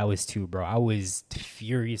team, that was 2, bro. I was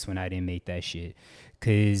furious when I didn't make that shit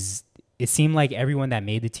because it seemed like everyone that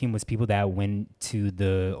made the team was people that went to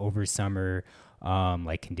the over summer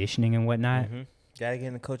like conditioning and whatnot. Mm-hmm. Gotta get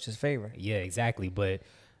in the coach's favor. Yeah, exactly. But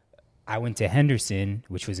I went to Henderson,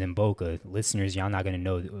 which was in Boca. Listeners, y'all not gonna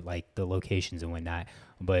know like the locations and whatnot.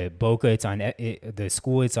 But Boca, it's on the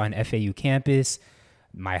school. It's on FAU campus.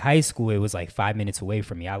 My high school, it was like 5 minutes away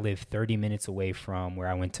from me. I lived 30 minutes away from where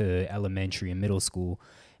I went to elementary and middle school.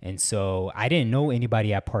 And so I didn't know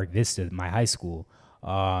anybody at Park Vista, my high school.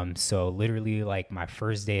 So literally like my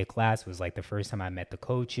first day of class was like the first time I met the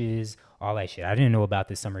coaches, all that shit. I didn't know about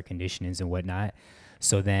the summer conditionings and whatnot.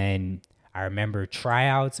 So then I remember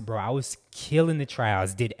tryouts, bro. I was killing the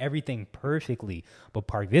tryouts, did everything perfectly. But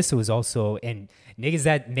Park Vista was also, and niggas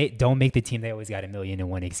that don't make the team, they always got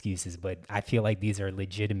 1,000,001 excuses. But I feel like these are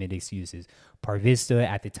legitimate excuses. Park Vista,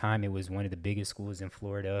 at the time, it was one of the biggest schools in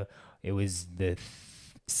Florida. It was the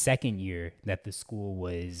second year that the school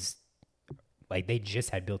was, like, they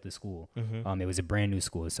just had built the school. It was a brand new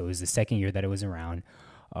school. So it was the second year that it was around.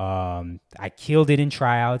 I killed it in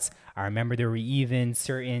tryouts. I remember there were even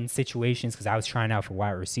certain situations, because I was trying out for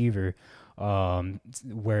wide receiver,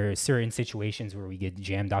 where certain situations where we get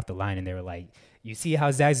jammed off the line and they were like, you see how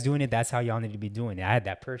Zach's doing it? That's how y'all need to be doing it. I had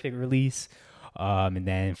that perfect release. And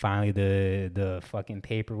then finally the fucking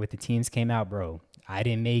paper with the teams came out, bro. I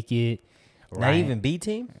didn't make it. Not even B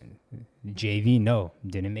team? JV, no,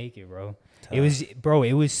 didn't make it, bro. It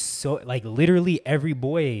was so, like, literally every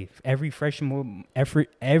freshman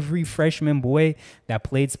boy that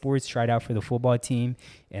played sports tried out for the football team.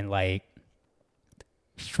 And like,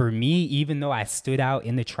 for me, even though I stood out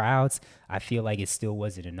in the tryouts, I feel like it still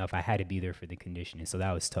wasn't enough. I had to be there for the conditioning. So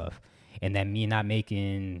that was tough. And then me not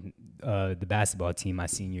making the basketball team my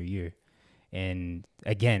senior year. And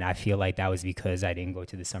again, I feel like that was because I didn't go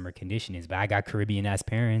to the summer conditionings, but I got Caribbean ass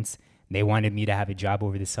parents. They wanted me to have a job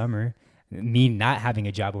over the summer. Me not having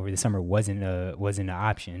a job over the summer wasn't an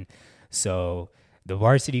option. So the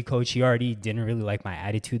varsity coach, he already didn't really like my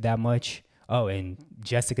attitude that much. Oh, and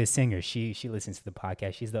Jessica Singer, she listens to the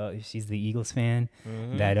podcast. She's the Eagles fan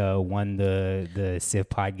that won the Civ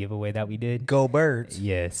Pod giveaway that we did. Go Birds.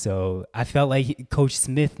 Yeah, so I felt like Coach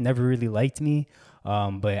Smith never really liked me.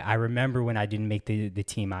 But I remember when I didn't make the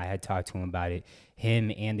team, I had talked to him about it, him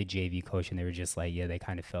and the JV coach, and they were just like, yeah, they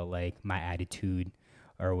kind of felt like my attitude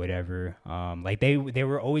or whatever. Like they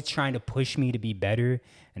were always trying to push me to be better,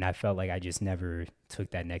 and I felt like I just never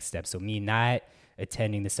took that next step. So me not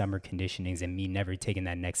attending the summer conditionings and me never taking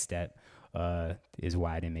that next step is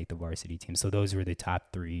why I didn't make the varsity team. So those were the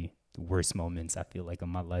top 3 worst moments, I feel like, of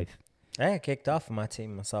my life. I got kicked off of my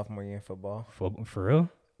team my sophomore year in football. For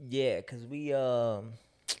real? Yeah, because we was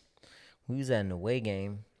at an away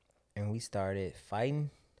game and we started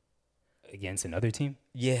fighting Against another team?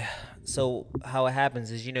 Yeah. So how it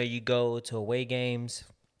happens is, you go to away games,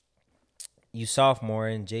 you sophomore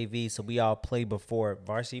in JV, so we all play before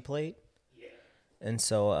varsity played. Yeah. And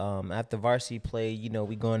so after varsity play,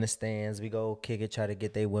 we go in the stands, we go kick it, try to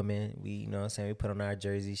get they women. We, we put on our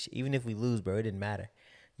jerseys. Even if we lose, bro, it didn't matter.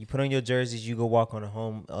 You put on your jerseys, you go walk on the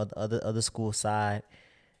home other school side,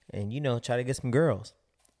 and try to get some girls.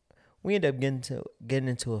 We end up getting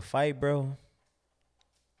into a fight, bro.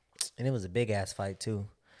 And it was a big ass fight too.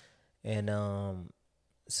 And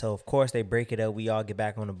so of course they break it up. We all get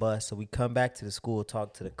back on the bus. So we come back to the school,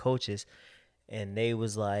 talk to the coaches, and they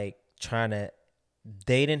was like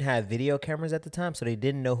they didn't have video cameras at the time, so they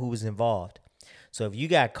didn't know who was involved. So if you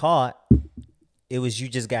got caught, it was you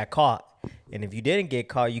just got caught. And if you didn't get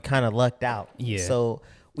caught, you kind of lucked out. Yeah. So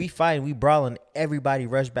we fighting, we brawling, everybody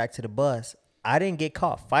rushed back to the bus. I didn't get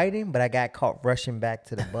caught fighting, but I got caught rushing back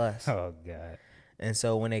to the bus. Oh, God. And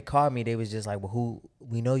so when they called me, they was just like, well,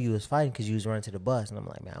 we know you was fighting because you was running to the bus. And I'm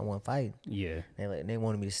like, man, I wasn't fighting. Yeah. They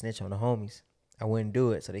wanted me to snitch on the homies. I wouldn't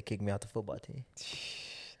do it, so they kicked me out the football team.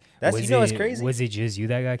 It's crazy. Was it just you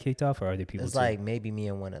that got kicked off, or other people It's too? like maybe me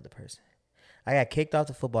and one other person. I got kicked off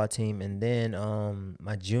the football team, and then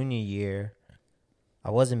my junior year,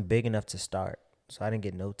 I wasn't big enough to start, so I didn't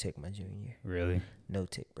get no tick my junior year. Really? No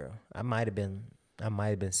tick, bro. I might have been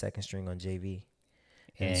second string on JV.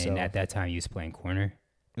 And at that time, you was playing corner?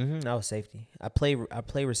 I was safety. I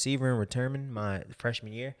play receiver and returning my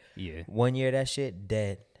freshman year. Yeah. 1 year that shit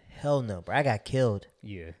dead. Hell no, bro. I got killed.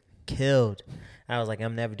 Yeah. Killed. I was like,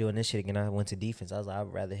 I'm never doing this shit again. I went to defense. I was like,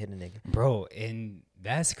 I'd rather hit a nigga. Bro, and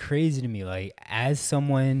that's crazy to me. Like, as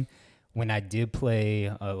someone, when I did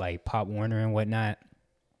play like Pop Warner and whatnot,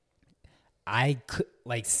 I could,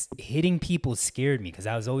 like, hitting people scared me because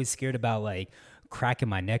I was always scared about, like, cracking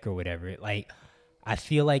my neck or whatever. Like, I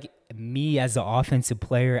feel like me as an offensive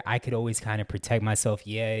player, I could always kind of protect myself.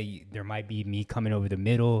 Yeah, there might be me coming over the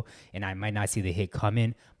middle and I might not see the hit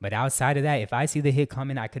coming. But outside of that, if I see the hit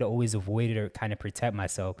coming, I could always avoid it or kind of protect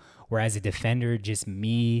myself. Whereas a defender, just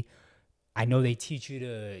me, I know they teach you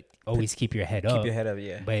to always keep your head up. Keep your head up,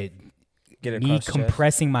 yeah. But Get it me across the chest.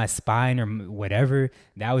 compressing my spine or whatever,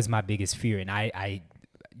 that was my biggest fear. And I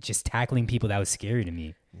just tackling people, that was scary to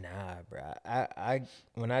me. Nah, bro. I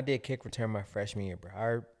when I did kick return my freshman year, bro,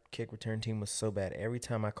 our kick return team was so bad. Every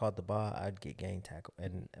time I caught the ball, I'd get gang tackled.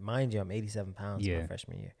 And mind you, I'm 87 pounds my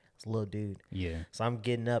freshman year. I was a little dude. Yeah. So I'm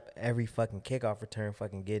getting up every fucking kickoff return,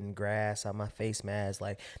 fucking getting grass on my face mask.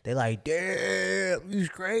 Like, they like, damn, you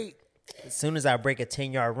great. As soon as I break a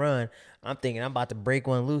 10-yard run, I'm thinking I'm about to break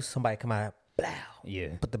one loose. Somebody come out, blow. Yeah.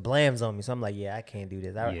 Put the blams on me. So I'm like, yeah, I can't do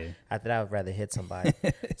this. Yeah. After that, I would rather hit somebody.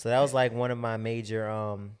 So that was like one of my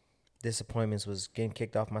major disappointments was getting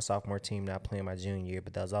kicked off my sophomore team, not playing my junior year.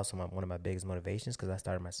 But that was also one of my biggest motivations because I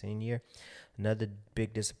started my senior year. Another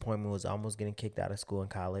big disappointment was almost getting kicked out of school in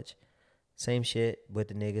college. Same shit with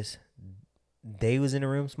the niggas. They was in the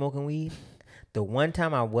room smoking weed. The one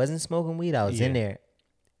time I wasn't smoking weed, I was in there,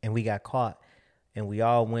 and we got caught. And we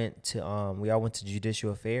all went to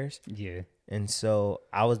judicial affairs. Yeah. And so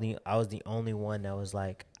I was the only one that was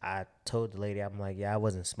like, I told the lady, I'm like, yeah, I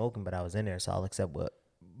wasn't smoking, but I was in there, so I'll accept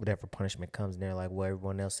whatever punishment comes in there. Like, well,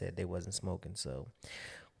 everyone else said they wasn't smoking, so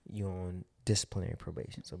you on disciplinary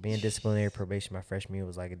probation. So being disciplinary probation my freshman year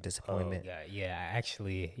was like a disappointment. Oh, God. Yeah,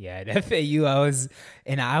 actually, yeah, at FAU, I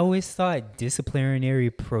always thought disciplinary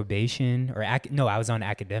probation I was on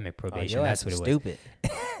academic probation. Oh, That's what it was. Stupid.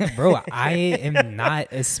 Bro, I am not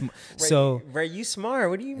so. Bro, you smart.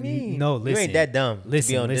 What do you mean? No, listen. You ain't that dumb Listen,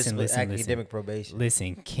 to be on listen, academic probation.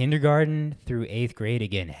 Listen, kindergarten through 8th grade,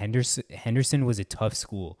 again, Henderson was a tough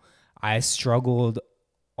school. I struggled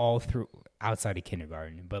all through outside of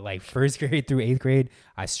kindergarten, but like 1st grade through 8th grade,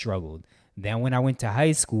 I struggled. Then when I went to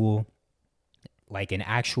high school, like an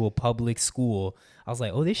actual public school, I was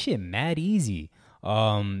like, oh, this shit mad easy.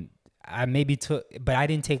 I maybe took, but I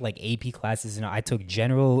didn't take like AP classes, and I took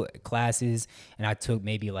general classes, and I took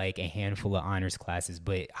maybe like a handful of honors classes.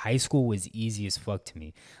 But high school was easy as fuck to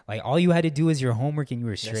me. Like, all you had to do was your homework, and you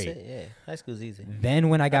were straight. That's it, yeah. High school's easy. Then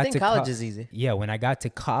when I got think to college is easy. Yeah, when I got to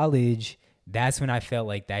college, that's when I felt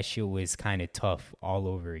like that shit was kind of tough all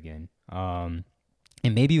over again. And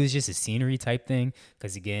maybe it was just a scenery type thing,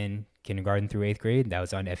 because again, kindergarten through 8th grade, that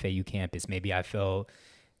was on FAU campus. Maybe I felt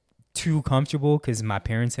too comfortable because my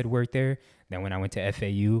parents had worked there. Then when I went to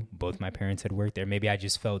FAU, both my parents had worked there. Maybe I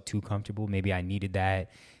just felt too comfortable. Maybe I needed that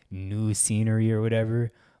new scenery or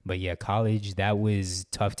whatever. But yeah, college, that was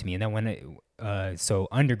tough to me. And then so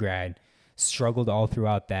undergrad, struggled all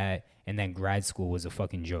throughout that. And then grad school was a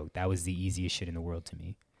fucking joke. That was the easiest shit in the world to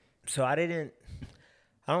me. So I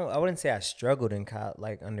wouldn't say I struggled in college,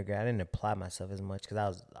 like undergrad. I didn't apply myself as much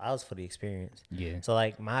because I was for the experience. Yeah. So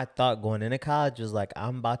like my thought going into college was like,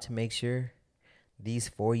 I'm about to make sure these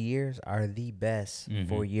 4 years are the best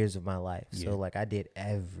 4 years of my life. Yeah. So like I did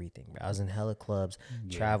everything. I was in hella clubs,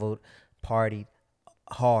 traveled, partied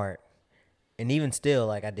hard, and even still,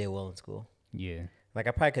 like I did well in school. Yeah. Like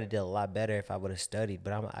I probably could have did a lot better if I would have studied.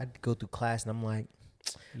 But I'd go through class and I'm like,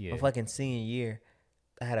 my fucking senior year,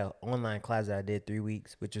 I had an online class that I did 3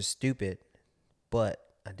 weeks, which was stupid, but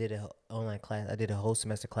I did an online class. I did a whole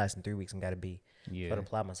semester class in 3 weeks and got a B. Yeah. If I'd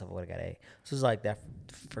applied myself, I would have got A. So it was like that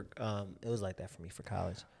it was like that for me for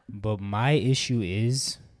college. But my issue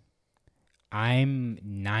is I'm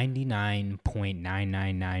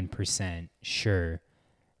 99.999% sure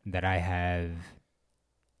that I have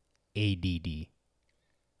ADD.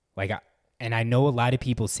 Like, and I know a lot of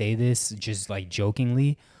people say this just like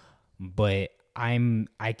jokingly, but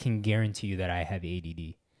I can guarantee you that I have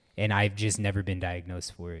ADD, and I've just never been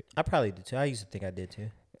diagnosed for it. I probably did too. I used to think I did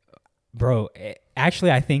too. Bro,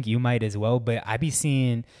 actually, I think you might as well. But I be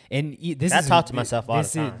seeing, and this I talk to myself all the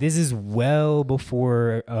time. This is well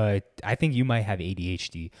before. I think you might have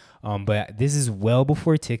ADHD. But this is well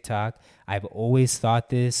before TikTok. I've always thought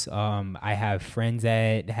this. I have friends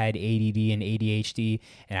that had ADD and ADHD,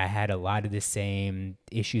 and I had a lot of the same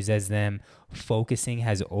issues as them. Focusing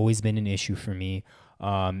has always been an issue for me.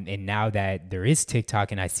 And now that there is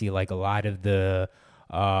TikTok, and I see like a lot of the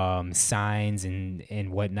signs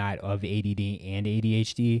and whatnot of ADD and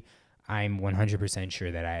ADHD, I'm 100%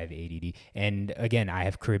 sure that I have ADD. And again, I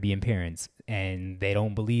have Caribbean parents, and they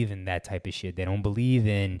don't believe in that type of shit. They don't believe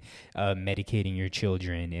in medicating your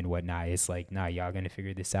children and whatnot. It's like, nah, y'all gonna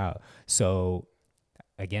figure this out. So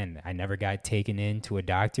again, I never got taken in to a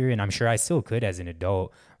doctor, and I'm sure I still could as an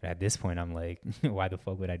adult. But at this point, I'm like, why the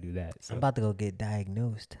fuck would I do that? So. I'm about to go get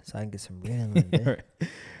diagnosed so I can get some Ritalin,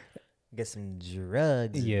 get some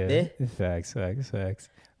drugs. Yeah, facts.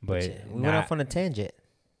 But yeah, we went off on a tangent.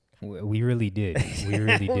 We really did. We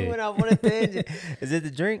really We did. went off on a tangent. Is it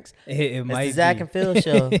the drinks? It might the Zach be. and Phil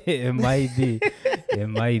show. It might be. It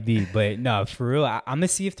might be. But no, for real, I'm gonna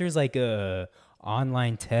see if there's like a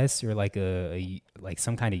online test or like like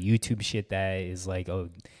some kind of YouTube shit that is like, oh,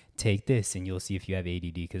 take this and you'll see if you have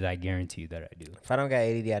ADD, because I guarantee you that I do. If I don't got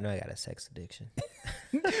ADD, I know I got a sex addiction.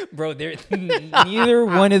 Bro, neither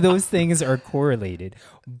one of those things are correlated.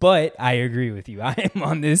 But I agree with you. I am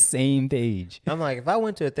on this same page. I'm like, if I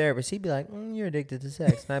went to a therapist, he'd be like, you're addicted to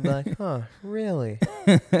sex. And I'd be like, huh, really?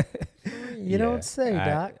 You don't say,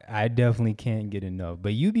 Doc. I definitely can't get enough.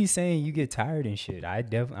 But you be saying you get tired and shit.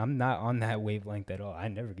 I'm not on that wavelength at all. I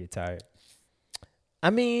never get tired.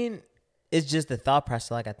 I mean, it's just the thought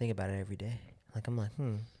process. Like, I think about it every day. Like, I'm like,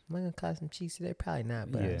 am I going to clap some cheeks today? Probably not,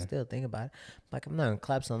 but I still think about it. Like, I'm not going to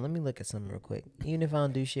clap some. Let me look at something real quick. Even if I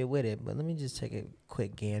don't do shit with it, but let me just take a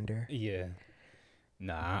quick gander. Yeah.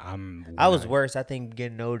 Nah, I was worse. I think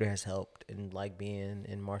getting older has helped, and like being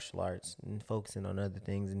in martial arts and focusing on other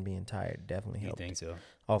things and being tired definitely helped. You think so?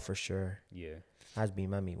 Oh, for sure. Yeah. I was beating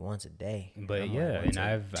my meat once a day. But I'm yeah, like and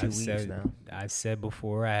I've said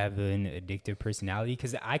before, I have an addictive personality,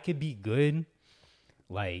 because I could be good,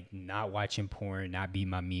 like not watching porn, not beat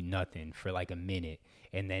my meat, nothing for like a minute,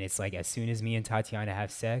 and then it's like as soon as me and Tatiana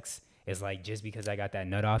have sex, it's like just because I got that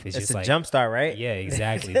nut off, it's just a like jump start, right? Yeah,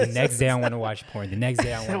 exactly. The next day I want to watch porn. The next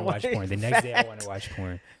day I want to watch porn. The next day I want to watch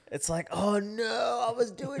porn. It's like, oh no, I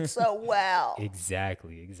was doing so well.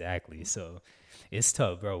 Exactly. So it's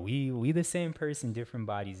tough, bro. We the same person, different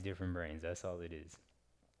bodies, different brains. That's all it is.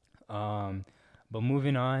 But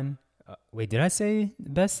moving on. Wait, did I say the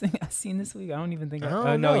best thing I've seen this week? I don't even think.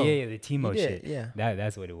 No, the Timo shit. Yeah,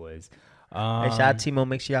 that's what it was. Hey, shout out Timo.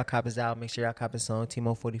 Make sure y'all cop his out. Make sure y'all cop his song.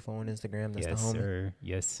 Timo44 on Instagram. That's the homie.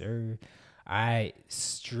 Yes, sir.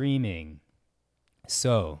 Streaming.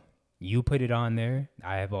 So you put it on there.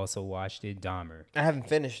 I have also watched it. Dahmer. I haven't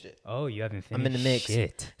finished it. Oh, you haven't finished? I'm in the mix.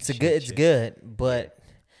 Shit. It's good, but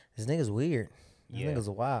this nigga's weird. This nigga's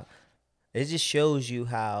wild. It just shows you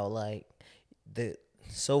how like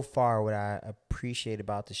so far what I appreciate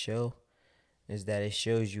about the show is that it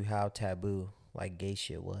shows you how taboo like gay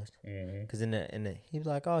shit was. Because in the he was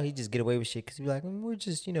like, oh, he just get away with shit because he be like, we're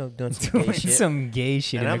just doing some gay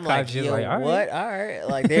shit. And I'm like, yo, like, what? All right.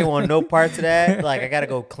 Like they want no parts of that. Like I gotta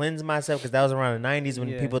go cleanse myself because that was around the 90s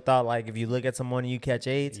when people thought like if you look at someone you catch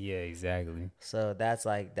AIDS. Yeah, exactly. So that's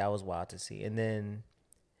like that was wild to see. And then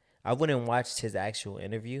I went and watched his actual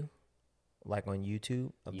interview, like on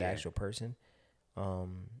YouTube of the actual person.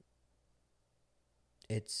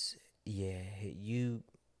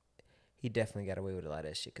 He definitely got away with a lot of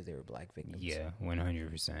that shit because they were black victims. Yeah,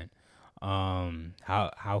 100%.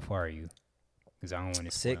 How far are you? Because I don't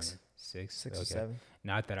want to six or 7.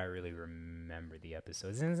 Not that I really remember the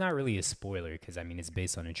episodes, and it's not really a spoiler because I mean it's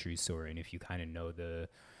based on a true story, and if you kind of know the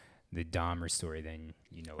Dahmer story, then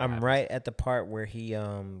you know. I'm right at the part where he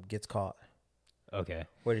gets caught. Okay.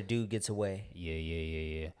 Where the dude gets away.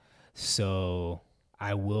 Yeah. So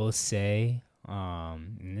I will say.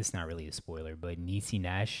 And this is not really a spoiler, but Niecy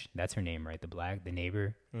Nash, that's her name, right? The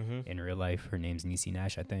neighbor in real life, her name's Niecy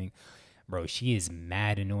Nash, I think. Bro, she is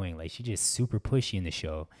mad annoying. Like, she just super pushy in the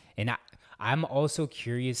show. And I'm also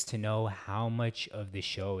curious to know how much of the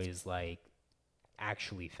show is, like,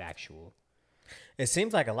 actually factual. It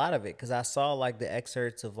seems like a lot of it, because I saw, like, the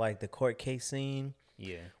excerpts of, like, the court case scene.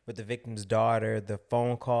 Yeah. With the victim's daughter, the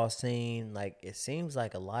phone call scene. Like, it seems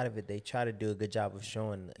like a lot of it, they try to do a good job of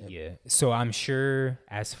showing. Yeah. So I'm sure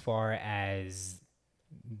as far as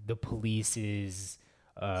the police's,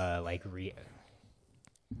 like,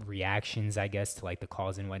 reactions, I guess, to, like, the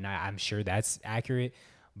calls and whatnot, I'm sure that's accurate.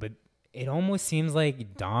 But it almost seems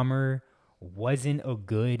like Dahmer wasn't a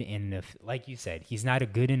good and like you said, he's not a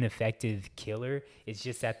good and effective killer. It's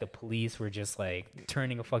just that the police were just like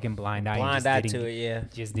turning a fucking blind eye to it. Yeah,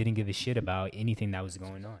 just didn't give a shit about anything that was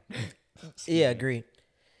going on. Yeah, agreed.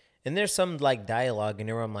 And there's some like dialogue in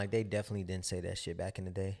there where I'm like, they definitely didn't say that shit back in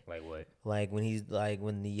the day. Like what? Like when he's like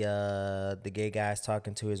when the gay guy's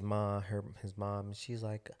talking to his mom, and she's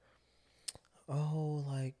like, oh,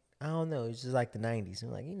 like I don't know. It's just like the 90s.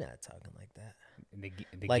 I'm like, you're not talking like that.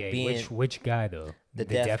 The Like gay, being which guy though? The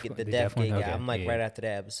deaf gay guy. Okay, I'm like yeah. right after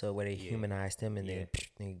that episode where they Yeah. humanized him and Yeah.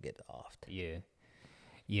 then nigga get offed. Yeah.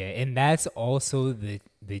 Yeah, and that's also the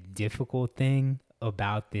difficult thing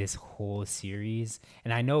about this whole series.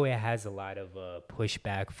 And I know it has a lot of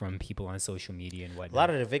pushback from people on social media and whatnot. A lot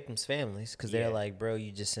of the victims' families, because they're Yeah. like, bro,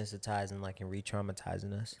 you just sensitizing like and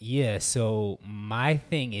re-traumatizing us. Yeah, so my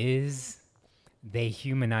thing is they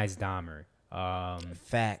humanize Dahmer.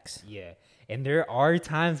 Facts. Yeah. And there are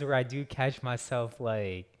times where I do catch myself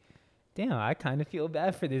like, damn, I kind of feel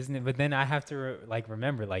bad for this nigga. But then I have to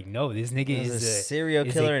remember, like, no, this nigga He's is a serial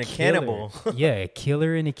is killer and a cannibal. Yeah, a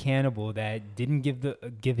killer and a cannibal that didn't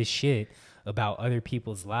give a shit about other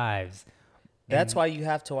people's lives. That's why you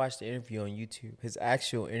have to watch the interview on YouTube. His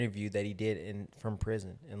actual interview that he did from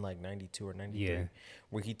prison in like 92 or 93. Yeah.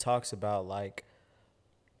 Where he talks about like,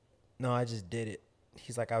 no, I just did it.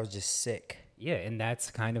 He's like, I was just sick. Yeah, and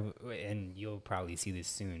that's kind of, and you'll probably see this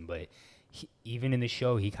soon, but even in the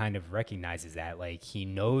show, he kind of recognizes that. Like, he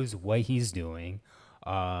knows what he's doing.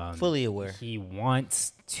 Fully aware. He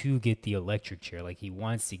wants to get the electric chair. Like, he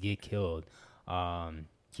wants to get killed.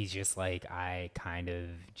 He's just like, I kind of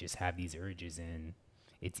just have these urges, and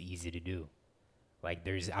it's easy to do. Like,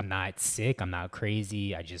 I'm not sick. I'm not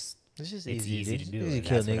crazy. It's just it's easy easy to do. Easy And to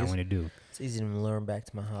kill that's what I niggas. want to do. It's easy to lure him back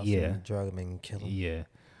to my house Yeah. and drug him and kill him. Yeah.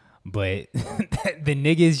 But the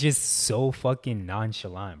nigga is just so fucking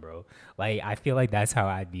nonchalant, bro. Like, I feel like that's how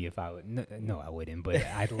I'd be if I would. No, I wouldn't. But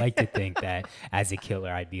I'd like to think that as a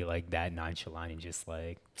killer, I'd be like that nonchalant and just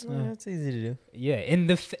like, Yeah, it's easy to do. yeah. And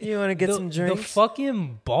You want to get some the drinks?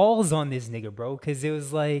 fucking balls on this nigga, bro. Because it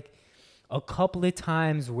was like a couple of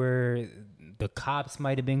times where the cops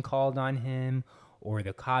might have been called on him, or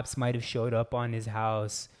the cops might have showed up at his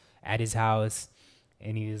house.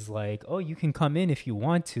 And he was like, oh, you can come in if you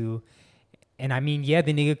want to. And I mean, yeah,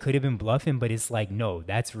 the nigga could have been bluffing, but it's like, no,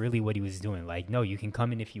 that's really what he was doing. Like, no, you can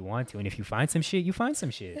come in if you want to. And if you find some shit, you find some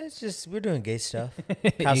shit. It's just, we're doing gay stuff.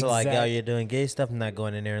 Cops are like, yo, you're doing gay stuff. I'm not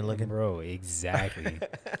going in there and looking. Bro, exactly.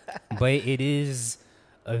 But it is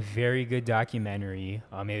a very good documentary.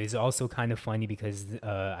 It was also kind of funny because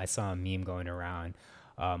I saw a meme going around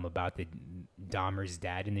about the Dahmer's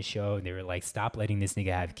dad in the show. They were like, stop letting this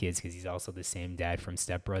nigga have kids because he's also the same dad from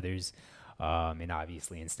Step Brothers. And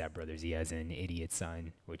obviously in Step Brothers, he has an idiot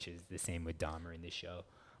son, which is the same with Dahmer in the show.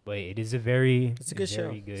 But it is a very good show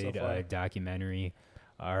very so good far. documentary.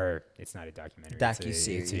 Or it's not a documentary.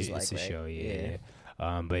 Docuseries, It's like, a right? show, Yeah.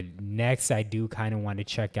 But next, I do kind of want to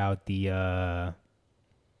check out the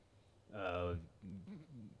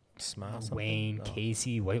Smile something? Wayne No.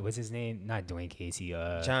 Casey. What was his name? Not Dwayne Casey.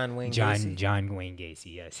 John Wayne Gacy? John Wayne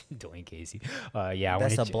Gacy. Yes, Dwayne Casey. Yeah, I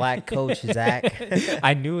That's wanna a black coach, Zach.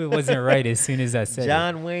 I knew it wasn't right as soon as I said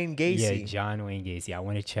John Wayne it. Gacy. Yeah, John Wayne Gacy. I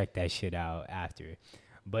want to check that shit out after.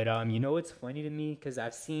 But you know what's funny to me? Because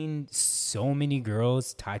I've seen so many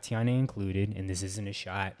girls, Tatiana included, and this isn't a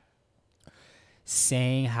shot,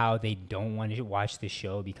 saying how they don't want to watch the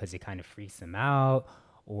show because it kind of freaks them out,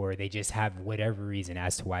 or they just have whatever reason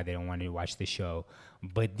as to why they don't want to watch the show.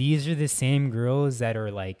 But these are the same girls that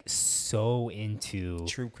are like so into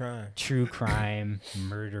True crime,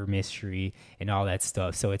 murder mystery, and all that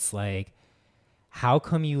stuff. So it's like, how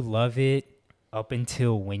come you love it up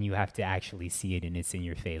until when you have to actually see it and it's in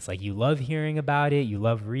your face? Like, you love hearing about it, you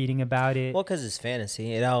love reading about it. Well, because it's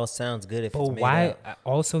fantasy. It all sounds good if But it's made why? up.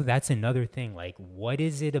 Also, that's another thing. Like, what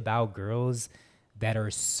is it about girls that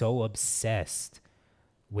are so obsessed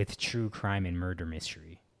with true crime and murder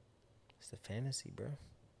mystery? It's the fantasy, bro.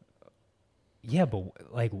 Yeah,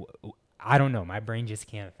 but like, I don't know. My brain just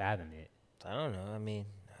can't fathom it. I don't know. I mean,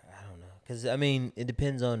 I don't know. Because, I mean, it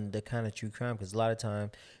depends on the kind of true crime. Because a lot of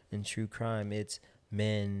time in true crime, it's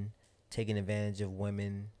men taking advantage of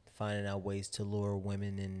women, finding out ways to lure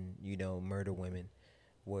women and, you know, murder women.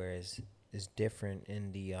 Whereas it's different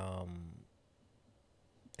in the,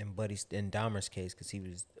 in Dahmer's case, because he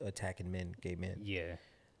was attacking men, gay men. Yeah.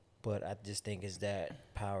 But I just think it's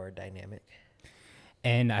that power dynamic.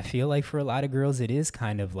 And I feel like for a lot of girls, it is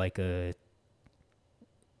kind of like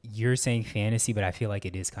you're saying fantasy, but I feel like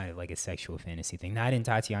it is kind of like a sexual fantasy thing. Not in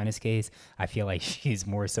Tatiana's case. I feel like she's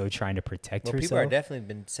more so trying to protect Well, herself. people are definitely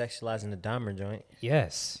been sexualizing the Dahmer joint.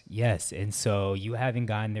 Yes. And so you haven't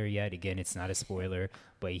gotten there yet. Again, it's not a spoiler,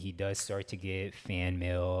 but he does start to get fan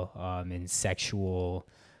mail and sexual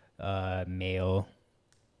mail.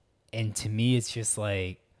 And to me, it's just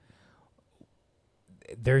like,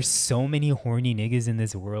 there's so many horny niggas in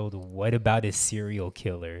this world. What about a serial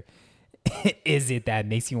killer? is it that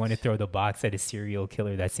makes you want to throw the box at a serial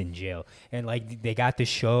killer that's in jail? And like they got the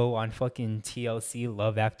show on fucking TLC,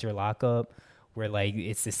 Love After Lockup, where like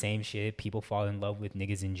it's the same shit. People fall in love with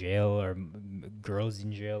niggas in jail or girls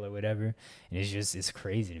in jail or whatever, and it's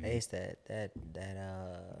crazy to me. It's that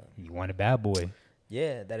You want a bad boy?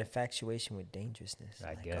 yeah, that infatuation with dangerousness.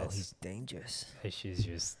 I like, guess. Oh, he's dangerous. That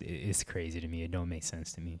shit's it's crazy to me. It don't make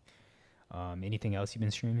sense to me. Anything else you've been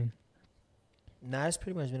streaming? Nah, that's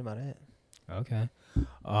pretty much been about it. Okay.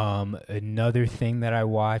 Another thing that I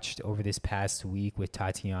watched over this past week with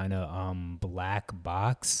Tatiana, Black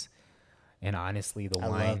Box, and honestly, I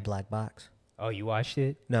love Black Box. Oh, you watched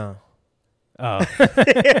it? No. Oh,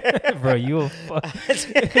 bro, you a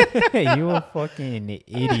fucking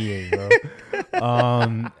idiot, bro.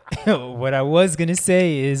 What I was gonna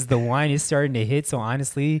say is the wine is starting to hit. So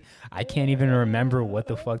honestly, I can't even remember what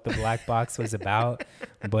the fuck the Black Box was about,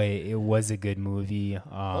 but it was a good movie.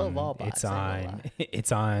 It's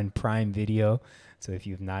on Prime Video. So if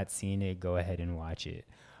you've not seen it, go ahead and watch it.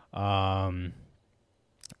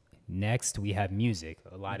 Next, we have music.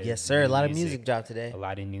 A lot of music dropped today. A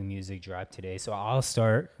lot of new music dropped today. So I'll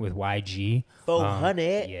start with YG.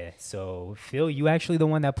 400. Yeah. So Phil, you actually the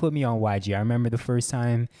one that put me on YG. I remember the first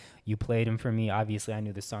time you played him for me. Obviously, I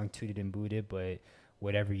knew the song Tooted and Booted, but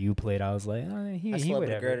whatever you played, I was like, I slept with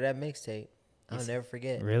a girl to that mixtape. I'll never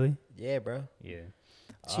forget. Really? Yeah, bro. Yeah.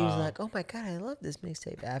 She was like, "Oh my god, I love this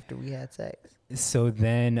mixtape." After we had sex. So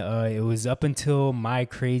then it was up until My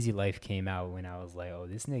Crazy Life came out when I was like, "Oh,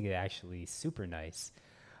 this nigga actually super nice."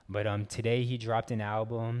 But today he dropped an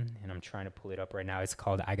album, and I'm trying to pull it up right now. It's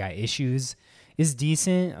called I Got Issues. It's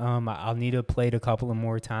decent. I'll need to play it a couple of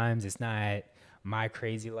more times. It's not My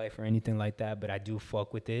Crazy Life or anything like that, but I do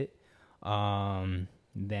fuck with it.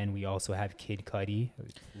 Then we also have Kid Cudi.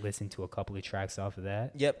 Listen to a couple of tracks off of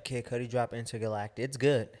that. Yep, Kid Cudi dropped Intergalactic. It's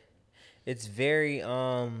good. It's very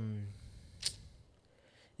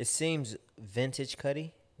it seems vintage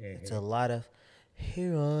Cudi. Yeah, it's a lot of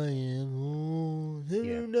here I am,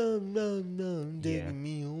 digging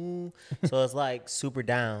me home. So it's like super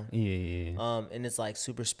down. Yeah. And it's like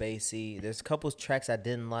super spacey. There's a couple of tracks I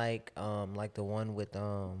didn't like the one with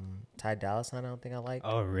Ty Dolla $ign. I don't think I like.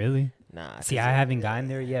 Oh, really? Nah. See, I haven't gotten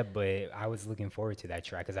there yet, but I was looking forward to that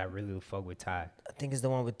track because I really fuck with Ty. I think it's the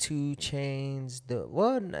one with 2 Chainz. It's the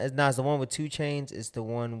one with 2 Chainz. It's the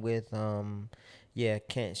one with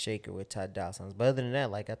Can't Shake Her with Ty Dolla $ign. But other than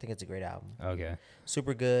that, like I think it's a great album. Okay.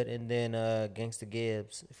 Super good. And then Gangsta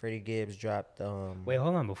Gibbs, Freddie Gibbs dropped. Wait,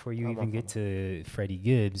 hold on before you even get to Freddie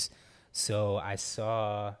Gibbs. So I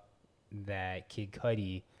saw that Kid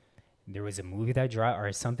Cudi. There was a movie that dropped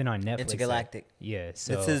or something on Netflix. Intergalactic. Yeah.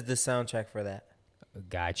 So this is the soundtrack for that.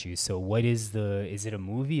 Got you. So what is is it a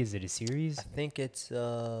movie? Is it a series? I think it's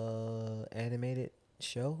animated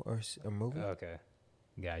show or a movie. Okay.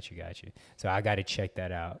 Got you. So I got to check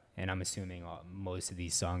that out. And I'm assuming most of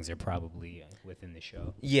these songs are probably within the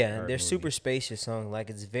show. Yeah, they're super spacious songs.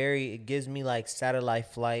 Like it gives me like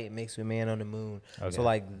Satellite Flight mixed with Man on the Moon. Okay. So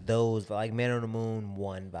like those, like Man on the Moon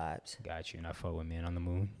 1 vibes. Got you. And I fuck with Man on the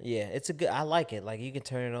Moon. Yeah, I like it. Like you can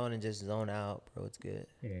turn it on and just zone out, bro. It's good.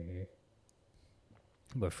 Mm-hmm.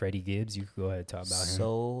 But Freddie Gibbs, you could go ahead and talk about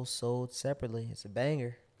him. Sold separately. It's a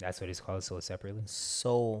banger. That's what it's called, Sold Separately?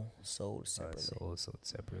 Sold separately. Sold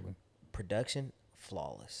separately. Production,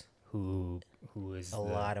 flawless. Who is a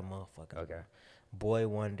lot of motherfuckers. Okay. Boy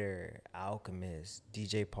Wonder, Alchemist,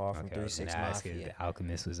 DJ Paul from 3 6 Mafia.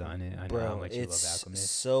 Alchemist was on it. I know Bro, how much you love Alchemist. It's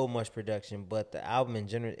so much production, but the album in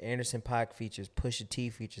general, Anderson .Paak features, Pusha T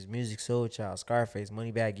features, Music Soul Child, Scarface,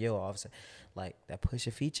 Moneybagg Yo, Offset. Like that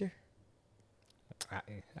Pusha feature.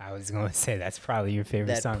 I was going to say that's probably your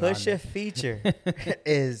favorite song. That Pusha feature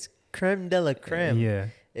is creme de la creme. Yeah.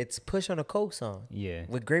 It's Push on a Coke song. Yeah.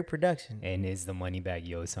 With great production. And is the Moneybagg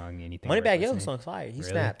Yo song anything? Moneybagg Yo song's fire. He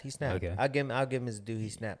really? snapped. Okay. I'll give him his due. He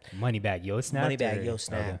snapped. Moneybagg Yo snapped? Moneybagg Yo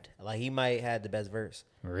snapped. Okay. Like he might have the best verse.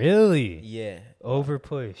 Really? Yeah. Over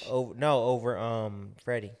Push. Over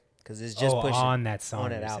Freddie. Because it's just Push on that song.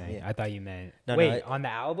 On that album. Yeah. I thought you meant. No, on the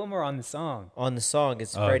album or on the song? On the song,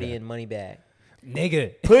 it's Freddie and Moneybagg.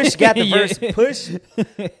 Nigga. Push got the verse.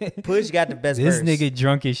 Push got the best verse. This nigga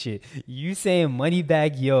drunk as shit. You saying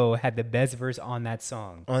Moneybagg Yo had the best verse on that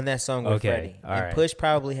song? On that song with Freddie. All and right. Push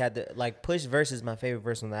probably had Push verse is my favorite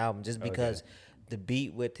verse on the album just because the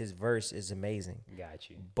beat with his verse is amazing. Got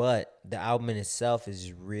you. But the album in itself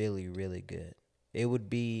is really, really good.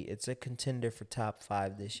 It's a contender for top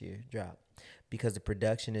 5 this year drop. Because the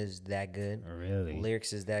production is that good. Really?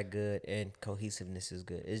 Lyrics is that good and cohesiveness is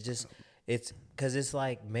good. It's because it's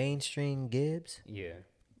like mainstream Gibbs. Yeah.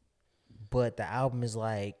 But the album is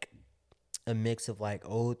like a mix of like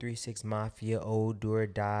old 3 6 Mafia, old Do or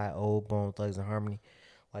Die, old Bone Thugs and Harmony.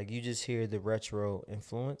 Like you just hear the retro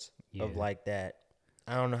influence of like that.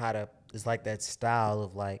 I don't know how to. It's like that style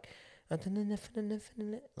of like, like you know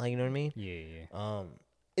what I mean? Yeah.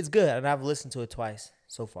 It's good, and I've listened to it twice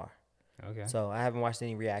so far. Okay. So I haven't watched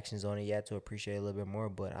any reactions on it yet to appreciate it a little bit more,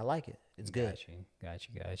 but I like it. It's good. Got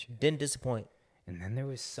you. Didn't disappoint. And then there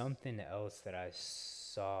was something else that I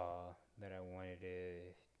saw that I wanted to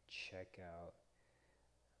check out,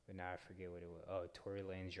 but now I forget what it was. Oh, Tory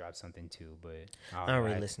Lanez dropped something too, but I don't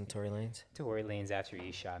really listen to Tory Lanez. Tory Lanez after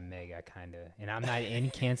he shot Meg, I kind of, and I'm not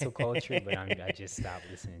in cancel culture, but I just stopped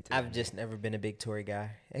listening to. I've just never been a big Tory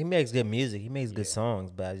guy. He makes good music. He makes good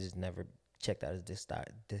songs, but I just never checked out his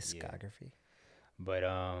discography. But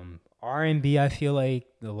R&B, I feel like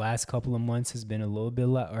the last couple of months has been a little bit,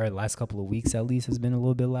 or last couple of weeks at least has been a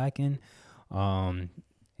little bit lacking.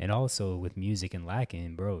 And also with music and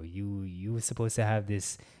lacking, bro, you were supposed to have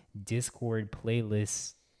this Discord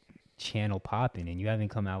playlist channel popping, and you haven't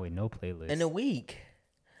come out with no playlist. In a week.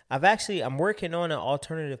 I'm working on an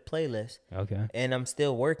alternative playlist. Okay. And I'm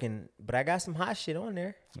still working, but I got some hot shit on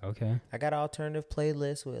there. Okay. I got an alternative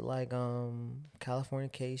playlist with like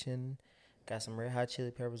Californication. Got some Red Hot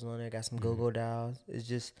Chili Peppers on there. Got some Go Go Dolls. It's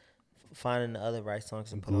just finding the other right songs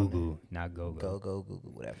to put on there. Not Go Go,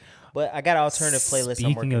 whatever. But I got an alternative playlist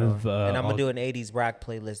I'm working on. And I'm going to do an 80s rock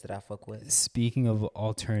playlist that I fuck with. Speaking of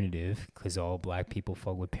alternative, because all black people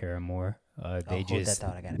fuck with Paramore. Hold that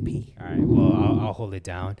thought. I got to pee. All right, well, I'll hold it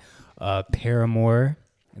down. Paramore,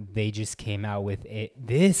 they just came out with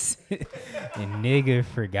this. And nigga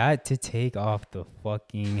forgot to take off the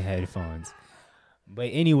fucking headphones. But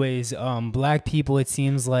anyways, black people, it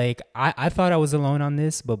seems like, I thought I was alone on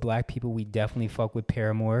this, but black people, we definitely fuck with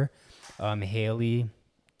Paramore. Haley,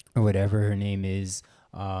 or whatever her name is,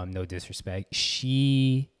 no disrespect,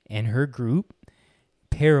 she and her group,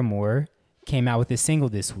 Paramore, came out with a single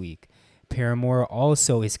this week. Paramore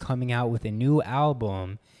also is coming out with a new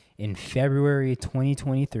album in February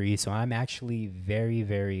 2023, so I'm actually very,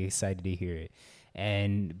 very excited to hear it.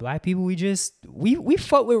 And black people, we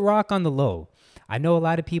fuck with rock on the low. I know a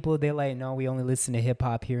lot of people, they're like, no, we only listen to hip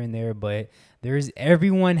hop here and there, but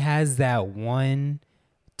everyone has that 1,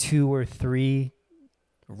 2, or 3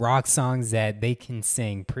 rock songs that they can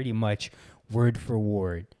sing pretty much word for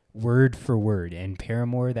word. And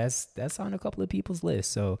Paramore, that's on a couple of people's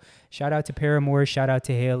list. So shout out to Paramore, shout out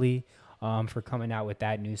to Haley for coming out with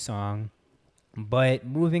that new song. But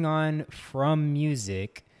moving on from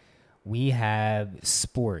music, we have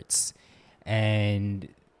sports. And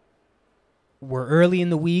we're early in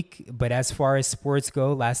the week, but as far as sports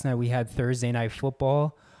go, last night we had Thursday Night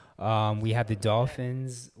Football. We had the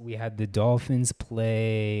Dolphins.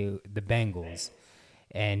 Play the Bengals.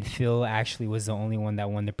 And Phil actually was the only one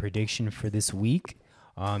that won the prediction for this week.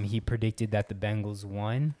 He predicted that the Bengals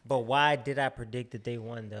won. But why did I predict that they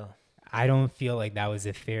won, though? I don't feel like that was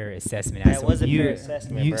a fair assessment. That was a fair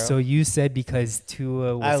assessment, bro. So you said because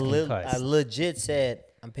Tua was concussed. I legit said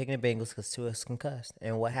I'm picking the Bengals because Tua's concussed.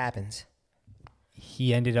 And what happens?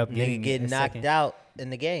 He ended up getting knocked out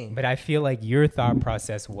in the game. But I feel like your thought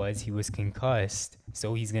process was he was concussed,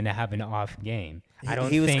 so he's going to have an off game.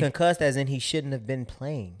 He was concussed as in he shouldn't have been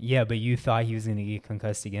playing. Yeah, but you thought he was going to get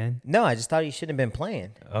concussed again? No, I just thought he shouldn't have been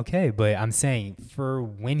playing. Okay, but I'm saying for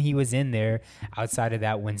when he was in there, outside of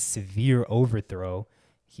that one severe overthrow,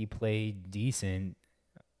 he played decent.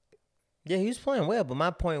 Yeah, he was playing well, but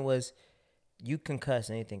my point was you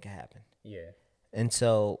concuss, anything can happen. Yeah. And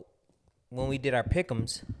so when we did our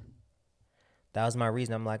pick'ems, that was my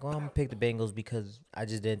reason. I'm like, well, I'm going to pick the Bengals because I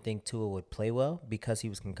just didn't think Tua would play well because he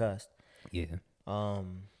was concussed. Yeah.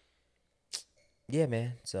 Yeah,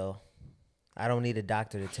 man. So I don't need a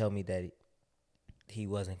doctor to tell me that he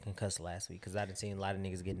wasn't concussed last week because I done seen a lot of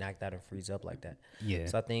niggas get knocked out and freeze up like that. Yeah.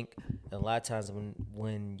 So I think a lot of times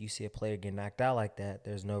when you see a player get knocked out like that,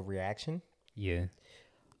 there's no reaction. Yeah.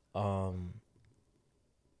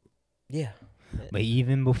 Yeah. But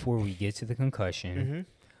even before we get to the concussion,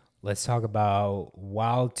 let's talk about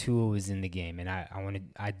while Tua was in the game. And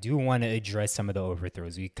I do want to address some of the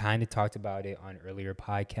overthrows. We kind of talked about it on earlier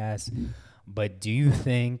podcasts. But do you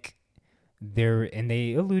think and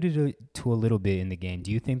they alluded to a little bit in the game,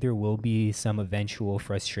 do you think there will be some eventual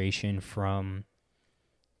frustration from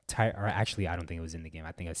or actually, I don't think it was in the game.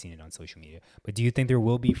 I think I've seen it on social media. But do you think there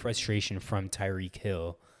will be frustration from Tyreek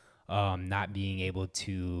Hill not being able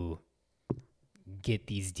to get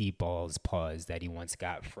these deep balls paused that he once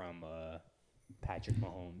got from Patrick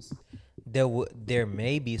Mahomes? There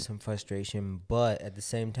may be some frustration, but at the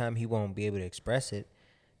same time, he won't be able to express it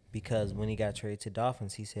because when he got traded to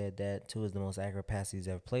Dolphins, he said that Tua is the most accurate passer he's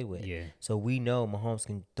ever played with. Yeah. So we know Mahomes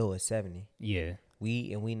can throw at 70. Yeah.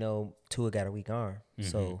 We know Tua got a weak arm. Mm-hmm.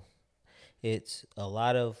 So it's a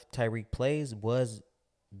lot of Tyreek plays was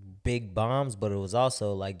big bombs, but it was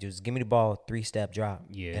also like just give me the ball, 3-step drop,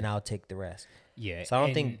 and I'll take the rest. Yeah. So I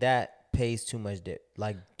don't think that pays too much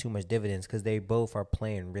dividends because they both are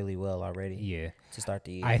playing really well already. Yeah. To start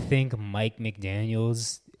the year, I think Mike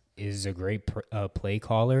McDaniels is a great play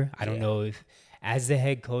caller. I don't know if, as the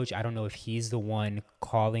head coach, I don't know if he's the one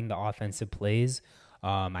calling the offensive plays.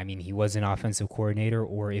 I mean, he was an offensive coordinator,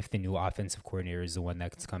 or if the new offensive coordinator is the one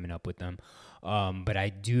that's coming up with them. But I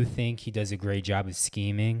do think he does a great job of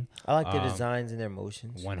scheming. I like their designs and their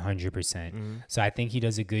motions. 100%. So I think he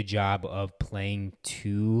does a good job of playing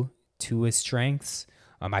to his strengths.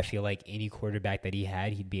 I feel like any quarterback that he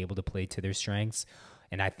had, he'd be able to play to their strengths.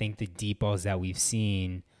 And I think the deep balls that we've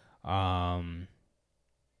seen,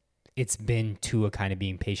 it's been Tua kind of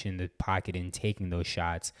being patient in the pocket and taking those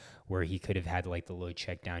shots where he could have had like the little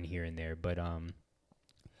check down here and there. But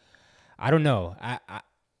I don't know.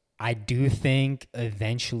 I do think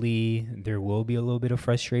eventually there will be a little bit of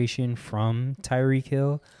frustration from Tyreek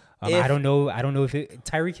Hill. I don't know if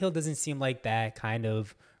Tyreek Hill doesn't seem like that kind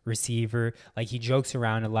of receiver. Like, he jokes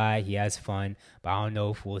around a lot, he has fun, but I don't know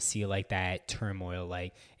if we'll see like that turmoil,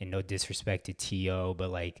 like, and no disrespect to T.O., but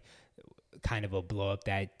like kind of a blow up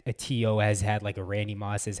that a T.O. has had, like a Randy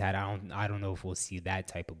Moss has had. I don't know if we'll see that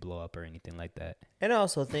type of blow up or anything like that. And I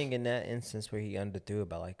also think in that instance where he underthrew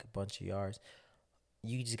about like a bunch of yards,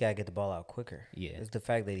 you just gotta get the ball out quicker. Yeah. It's the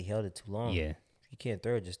fact that he held it too long. Yeah. If you can't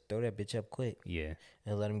throw it, just throw that bitch up quick. Yeah.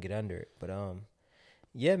 And let him get under it. But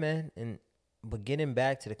yeah, man. But getting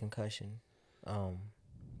back to the concussion,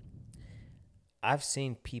 I've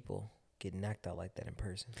seen people get knocked out like that in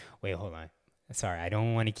person. Wait, hold on. Sorry, I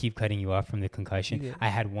don't want to keep cutting you off from the concussion. I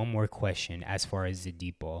had one more question as far as the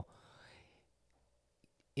deep ball.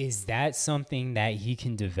 Is that something that he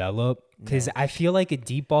can develop? Because I feel like a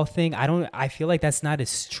deep ball thing, I feel like that's not a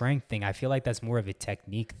strength thing. I feel like that's more of a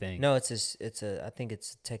technique thing. No, I think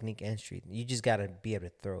it's technique and street. You just got to be able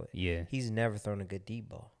to throw it. Yeah. He's never thrown a good deep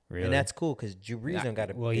ball. Really? And that's cool because Drew Brees don't got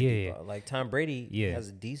a good deep ball. Like, Tom Brady has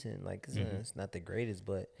a decent, like, it's not the greatest,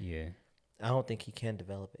 but I don't think he can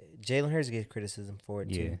develop it. Jalen Hurts gets criticism for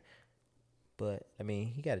it too. But, I mean,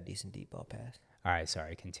 he got a decent deep ball pass. All right,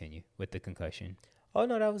 sorry, continue with the concussion. Oh,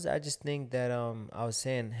 no, I just think that I was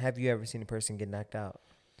saying, have you ever seen a person get knocked out?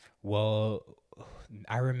 Well,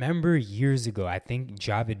 I remember years ago, I think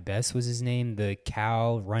Javid Best was his name, the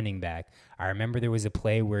Cal running back. I remember there was a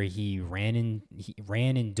play where he ran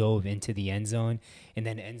and dove into the end zone and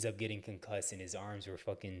then ends up getting concussed and his arms were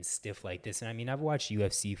fucking stiff like this. And I mean, I've watched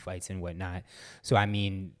UFC fights and whatnot. So, I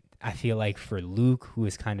mean, I feel like for Luke, who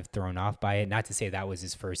was kind of thrown off by it, not to say that was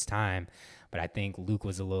his first time, but I think Luke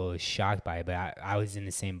was a little shocked by it. But I was in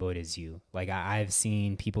the same boat as you. Like, I've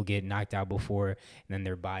seen people get knocked out before, and then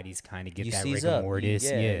their bodies kind of get that rigor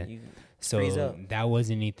mortis. So that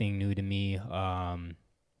wasn't anything new to me.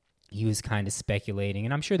 He was kind of speculating,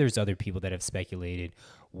 and I'm sure there's other people that have speculated,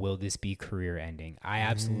 will this be career ending? I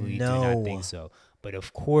absolutely do not think so. But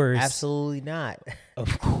of course, absolutely not.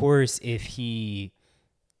 Of course, if he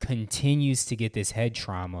continues to get this head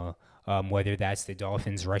trauma, whether that's the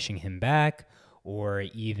Dolphins rushing him back or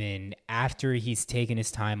even after he's taken his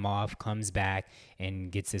time off, comes back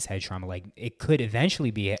and gets this head trauma, like, it could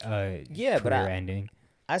eventually be a career ending.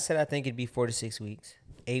 I said I think it'd be 4 to 6 weeks,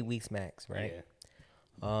 8 weeks max, right?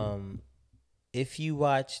 Yeah. If you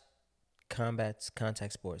watch contact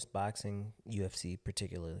sports, boxing, UFC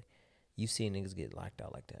particularly, you've seen niggas get locked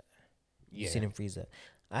out like that. You've seen him freeze up.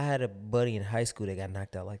 I had a buddy in high school that got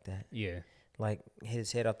knocked out like that. Yeah. Like, hit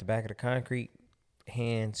his head off the back of the concrete,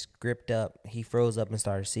 hands gripped up. He froze up and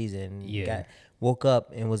started seizing. Woke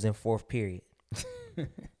up and was in fourth period.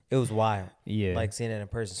 It was wild. Yeah. Like, seeing that in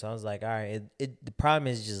person. So I was like, all right, the problem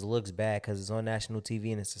is it just looks bad because it's on national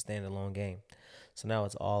TV and it's a standalone game. So now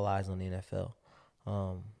it's all eyes on the NFL.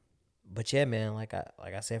 But yeah, man, like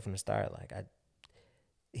I said from the start,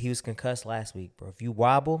 he was concussed last week, bro. If you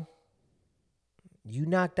wobble, you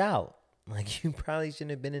knocked out. Like, you probably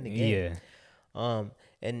shouldn't have been in the game. Yeah.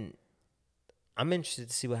 And I'm interested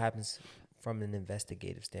to see what happens from an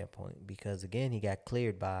investigative standpoint because, again, he got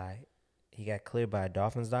cleared by a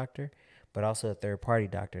Dolphins doctor, but also a third party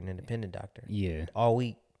doctor, an independent doctor. Yeah. All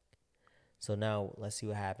week. So now let's see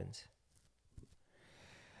what happens.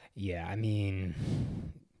 Yeah, I mean,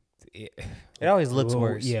 it always looks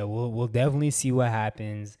worse. Yeah, we'll definitely see what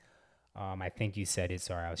happens. I think you said it.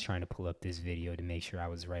 Sorry, I was trying to pull up this video to make sure I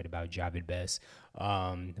was right about Javid Best.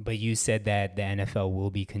 But you said that the NFL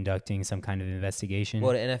will be conducting some kind of investigation.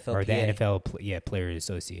 Well, the NFL or the NFL, Players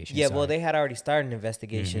Association. Yeah, sorry. well, they had already started an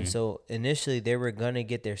investigation. So initially, they were gonna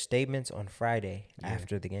get their statements on Friday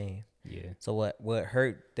after the game. Yeah. So what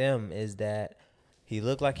hurt them is that he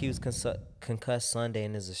looked like he was concussed Sunday,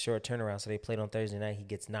 and there's a short turnaround. So they played on Thursday night. He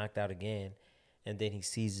gets knocked out again, and then he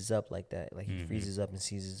seizes up like that. Like he freezes up and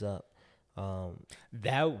seizes up.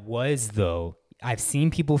 That was, though, I've seen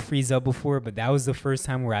people freeze up before, but that was the first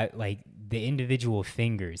time where I like the individual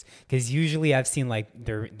fingers, because usually I've seen like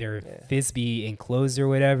their fists be enclosed or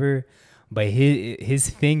whatever, but his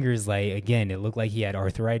fingers, like, again, it looked like he had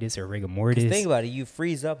arthritis or rigor mortis. Think about it, you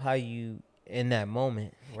freeze up how you in that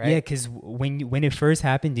moment, right? Yeah, because when it first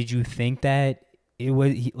happened, did you think that it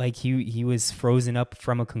was he was frozen up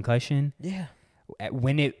from a concussion? Yeah.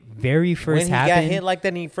 When it very first happened, when he got hit like that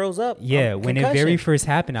and he froze up. Yeah, when it very first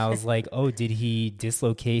happened, I was like, "Oh, did he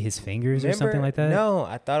dislocate his fingers or something like that?" No,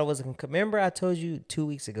 I thought it was a remember I told you 2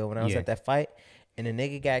 weeks ago when I was at that fight and the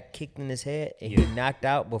nigga got kicked in his head and he knocked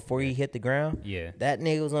out before he hit the ground. Yeah, that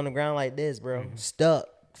nigga was on the ground like this, bro, stuck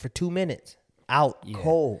for 2 minutes, out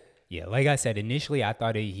cold. Yeah, like I said, initially I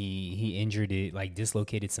thought he injured it, like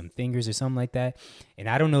dislocated some fingers or something like that. And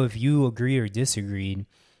I don't know if you agreed or disagreed.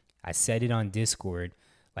 I said it on Discord.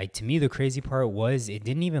 Like, to me, the crazy part was it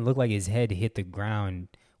didn't even look like his head hit the ground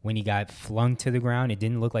when he got flung to the ground. It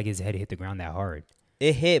didn't look like his head hit the ground that hard.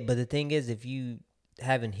 It hit, but the thing is, if you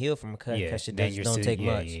haven't healed from a concussion, it don't take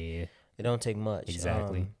much. It don't take much.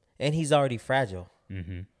 Exactly. And he's already fragile.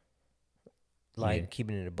 Mm-hmm. Like,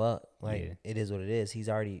 keeping it a buck. Like, it is what it is. He's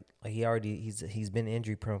already, like, he's been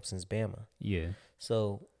injury prone since Bama. Yeah.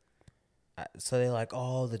 So they're like,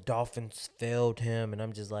 oh, the Dolphins failed him. And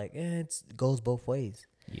I'm just like, it goes both ways.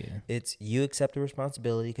 Yeah. It's you accept the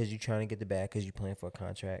responsibility because you're trying to get the bag because you're playing for a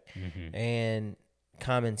contract. Mm-hmm. And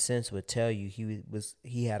common sense would tell you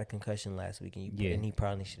he had a concussion last week and he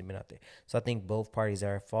probably should have been out there. So I think both parties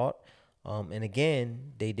are at fault. And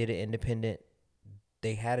again, they had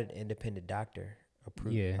an independent doctor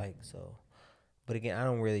approved. Yeah. Like, so. But again, I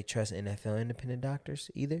don't really trust NFL independent doctors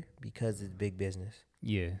either because it's big business.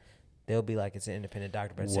 Yeah. They'll be like, it's an independent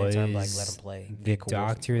doctor, but at the same time, like, let him play. The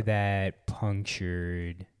doctor that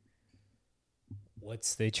punctured,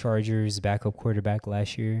 what's the Chargers' backup quarterback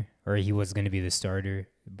last year? Or he was going to be the starter.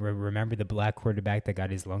 Remember the black quarterback that got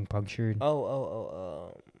his lung punctured?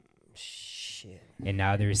 Shit. And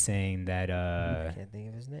now they're saying that... I can't think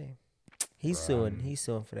of his name. He's suing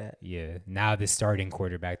for that. Yeah. Now the starting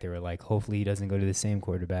quarterback, they were like, hopefully he doesn't go to the same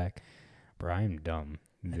quarterback. Bro, I'm dumb.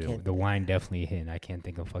 The wine definitely hit. I can't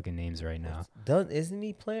think of fucking names right now. Isn't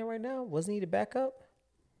he playing right now? Wasn't he the backup?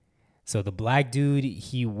 So the black dude,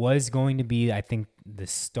 he was going to be, I think, the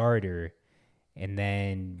starter. And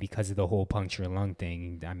then because of the whole puncture lung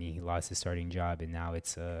thing, I mean, he lost his starting job. And now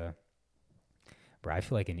it's, bro, I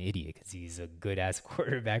feel like an idiot because he's a good-ass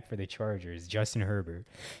quarterback for the Chargers. Justin Herbert.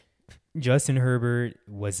 Justin Herbert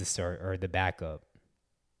was the backup.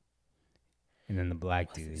 And then the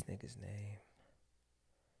black dude. What's this nigga's name?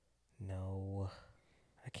 No,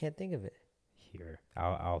 I can't think of it. Here,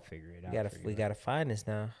 I'll figure it out. We gotta find this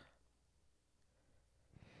now.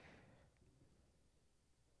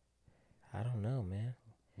 I don't know, man.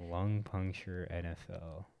 Lung puncture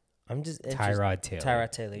NFL. I'm just Tyrod Taylor.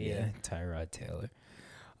 Tyrod Taylor, yeah. Tyrod Taylor.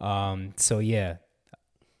 So yeah.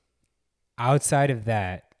 Outside of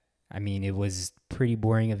that, I mean, it was pretty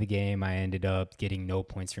boring of a game. I ended up getting no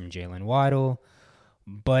points from Jalen Waddle,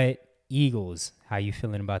 but. Eagles, how you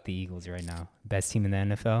feeling about the Eagles right now? Best team in the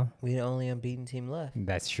NFL? We're the only unbeaten team left.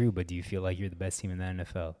 That's true, but do you feel like you're the best team in the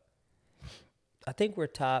NFL? I think we're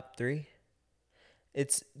top 3.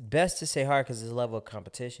 It's best to say hard because there's a level of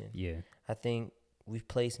competition. Yeah. I think we've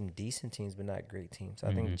played some decent teams, but not great teams.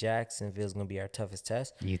 I think Jacksonville's going to be our toughest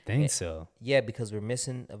test. You think so? Yeah, because we're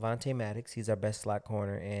missing Avonte Maddox. He's our best slot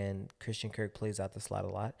corner, and Christian Kirk plays out the slot a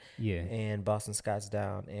lot. Yeah. And Boston Scott's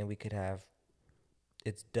down, and we could have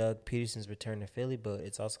it's Doug Peterson's return to Philly, but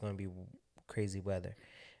it's also going to be crazy weather.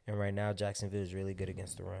 And right now, Jacksonville is really good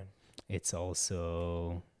against the run. It's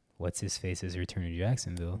also, what's his face's return to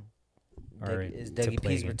Jacksonville? It's Dougie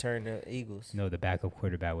P's return to Eagles. No, the backup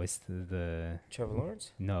quarterback was the Trevor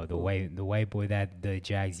Lawrence? No, the white boy that the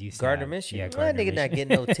Jags used to Gardner have. Minshew. Yeah, That nigga not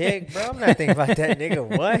getting no tick, bro. I'm not thinking about that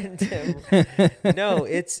nigga. What? No,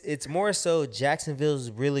 it's more so Jacksonville's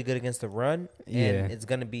really good against the run, and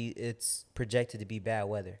it's projected to be bad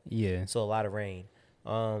weather. Yeah. So a lot of rain.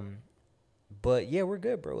 But yeah, we're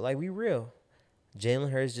good, bro. Like, we real. Jalen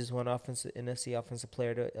Hurts just won NFC Offensive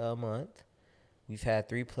Player of the Month. We've had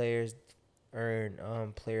 3 players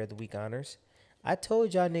earn Player of the Week honors. I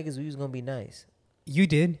told y'all niggas we was gonna be nice. You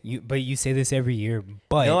did, but you say this every year.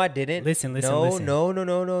 But no, I didn't. Listen.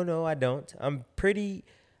 No, I don't.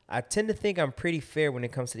 I tend to think I'm pretty fair when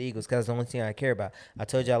it comes to the Eagles because that's the only thing I care about. I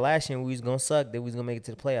told y'all last year we was gonna suck, that we was gonna make it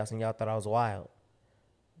to the playoffs, and y'all thought I was wild.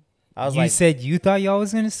 You said you thought y'all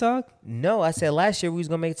was gonna suck? No, I said last year we was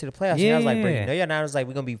gonna make it to the playoffs. Yeah, and I was like, bro, no, y'all not. I was like,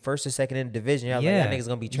 we're gonna be first or second in the division. Y'all like, y'all niggas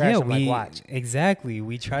gonna be trash. I'm like, watch. Exactly.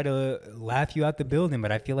 We try to laugh you out the building,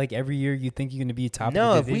 but I feel like every year you think you're gonna be top of the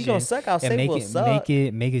No, division. if we gonna suck, I'll say we'll suck.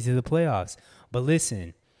 Make it to the playoffs. But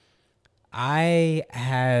listen, I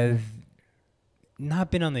have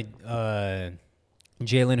not been on the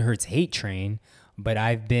Jalen Hurts hate train, but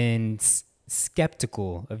I've been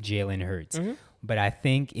skeptical of Jalen Hurts. Mm-hmm. But I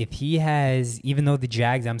think if he has, even though the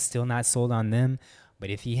Jags, I'm still not sold on them, but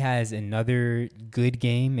if he has another good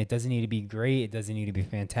game, it doesn't need to be great, it doesn't need to be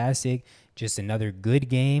fantastic, just another good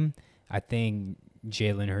game, I think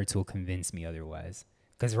Jalen Hurts will convince me otherwise.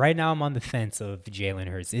 Because right now I'm on the fence of Jalen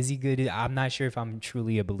Hurts. Is he good? I'm not sure if I'm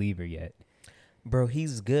truly a believer yet. Bro,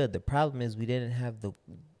 he's good. The problem is we didn't have the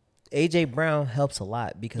A.J. Brown helps a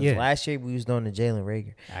lot because last year we was doing the Jalen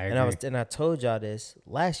Reagor. And I told y'all this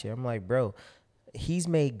last year. I'm like, bro, he's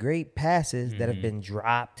made great passes that have been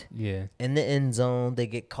dropped in the end zone. They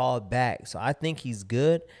get called back. So I think he's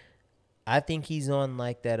good. I think he's on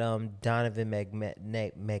like that Donovan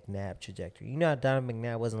McNabb trajectory. You know how Donovan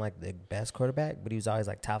McNabb wasn't like the best quarterback, but he was always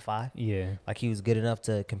like top 5. Yeah. Like he was good enough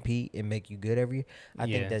to compete and make you good every year. I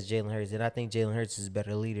think that's Jalen Hurts. And I think Jalen Hurts is a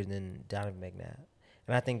better leader than Donovan McNabb.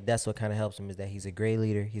 And I think that's what kind of helps him is that he's a great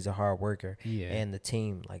leader. He's a hard worker. Yeah. And the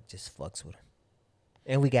team like just fucks with him.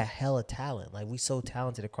 And we got hella talent. Like we so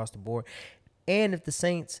talented across the board. And if the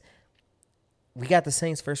Saints... We got the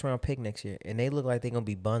Saints first round pick next year, and they look like they're going to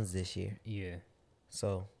be buns this year. Yeah.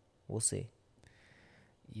 So, we'll see.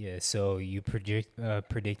 Yeah, so you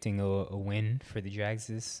predicting a win for the Jags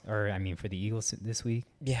for the Eagles this week?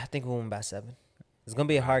 Yeah, I think we'll win by 7. It's going to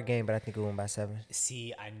be a hard game, but I think we'll win by 7.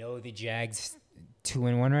 See, I know the Jags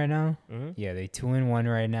 2-1 right now. Mm-hmm. Yeah, they 2-1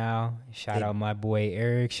 right now. Shout out my boy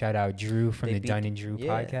Eric. Shout out Drew from the Dunn and Drew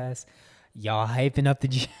podcast. Y'all hyping up the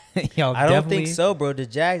y'all. I don't think so, bro. The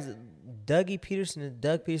Jags... Doug Peterson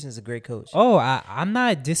is a great coach. Oh, I'm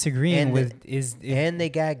not disagreeing and they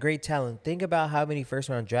got great talent. Think about how many first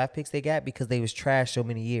round draft picks they got because they was trash so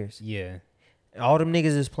many years. Yeah. All them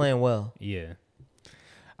niggas is playing well. Yeah.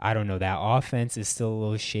 I don't know. That offense is still a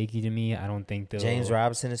little shaky to me. I don't think James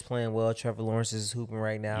Robinson is playing well. Trevor Lawrence is hooping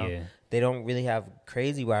right now. Yeah. They don't really have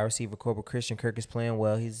crazy wide receiver core, but Christian Kirk is playing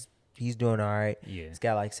well. He's doing all right. Yeah. He's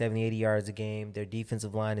got like 70, 80 yards a game. Their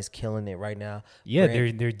defensive line is killing it right now. Yeah,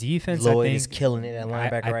 their defense, Lloyd I think, is killing it at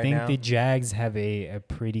linebacker right now. I think the Jags have a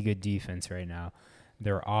pretty good defense right now.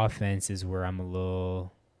 Their offense is where I'm a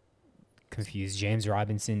little confused. James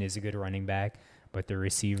Robinson is a good running back, but the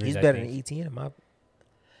receivers, he's better than ETN in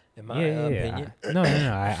my opinion. No,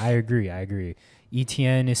 I agree.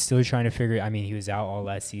 ETN is still trying to figure. I mean, he was out all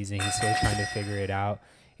last season. He's still trying to figure it out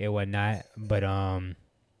and whatnot. But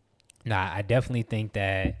I definitely think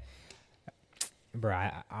that, bro.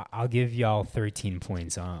 I'll give y'all 13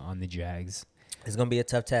 points on the Jags. It's gonna be a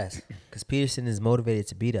tough task because Peterson is motivated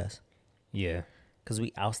to beat us. Yeah, because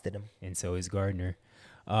we ousted him, and so is Gardner.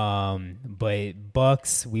 But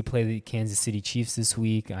Bucks, we play the Kansas City Chiefs this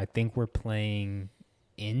week. I think we're playing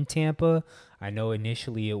in Tampa. I know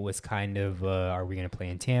initially it was kind of, are we gonna play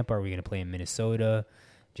in Tampa? Are we gonna play in Minnesota?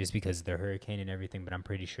 Just because of the hurricane and everything, but I'm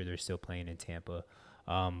pretty sure they're still playing in Tampa.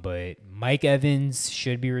 But Mike Evans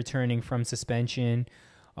should be returning from suspension.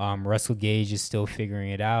 Russell Gage is still figuring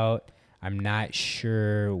it out. I'm not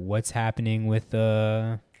sure what's happening with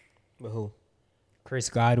who? Chris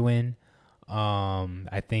Godwin.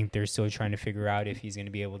 I think they're still trying to figure out if he's going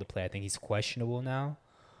to be able to play. I think he's questionable now.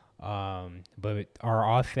 But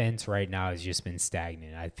our offense right now has just been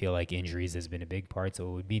stagnant. I feel like injuries has been a big part, so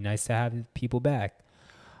it would be nice to have people back.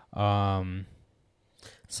 So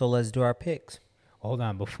let's do our picks. Hold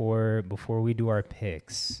on, before we do our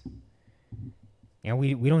picks, and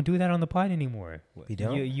we don't do that on the pod anymore. We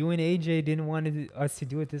don't. You and AJ didn't want us to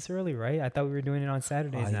do it this early, right? I thought we were doing it on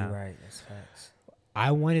Saturdays now. You're right. That's facts.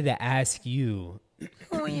 I wanted to ask you,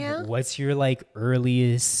 what's your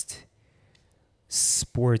earliest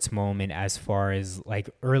sports moment as far as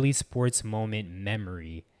early sports moment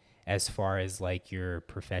memory as far as your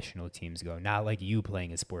professional teams go? Not like you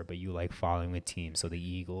playing a sport, but you following a team. So the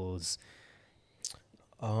Eagles.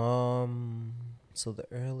 So the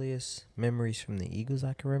earliest memories from the Eagles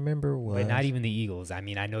I can remember was... But not even the Eagles. I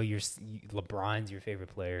mean, I know LeBron's your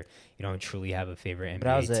favorite player. You don't truly have a favorite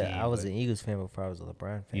NBA team. But I was an Eagles fan before I was a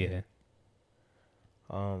LeBron fan. Yeah.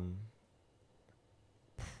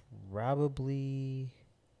 Probably.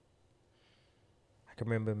 I can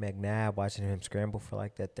remember McNabb watching him scramble for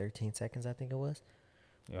like that 13 seconds, I think it was.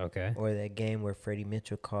 Okay. Or that game where Freddie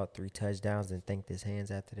Mitchell caught 3 touchdowns and thanked his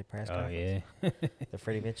hands after the press Oh conference. yeah. The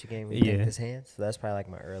Freddie Mitchell game where he Yeah. thanked his hands. So that's probably like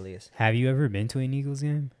my earliest. Have you ever been to an Eagles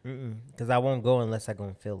game? Because I won't go unless I go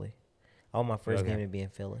in Philly. I want my first Okay. game to be in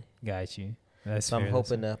Philly. Got you. That's So I'm fair.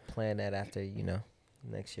 hoping to plan that after,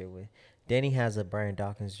 next year with. Danny has a Brian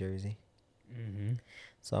Dawkins jersey. Mm-hmm.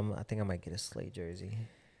 So I think I might get a Slate jersey.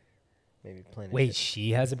 Maybe plan it. Wait,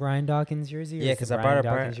 she has a Brian Dawkins jersey? Or Yeah, is the because I brought a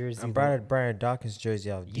Dawkins jersey. I brought a Brian Dawkins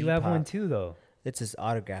jersey off. You have Depop. one too, though. It's his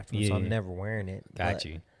autographed one, so I'm Yeah. never wearing it. Got But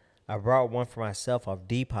you. I brought one for myself off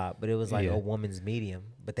Depop, but it was like Yeah. a woman's medium,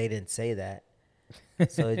 but they didn't say that.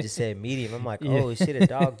 So it just said medium. I'm like, Yeah. oh shit, a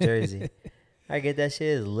dog jersey. I get that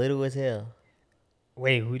shit as little as hell.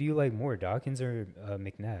 Wait, who do you like more, Dawkins or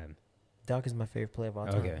McNabb? Dawkins is my favorite player of all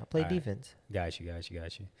time. Okay, I play alright. defense. Got you.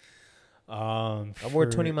 I wore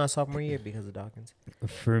 20 my sophomore year because of Dawkins.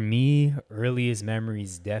 For me, earliest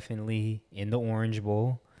memories definitely in the Orange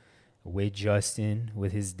Bowl with Justin,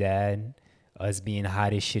 with his dad, us being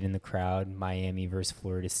hot as shit in the crowd, Miami versus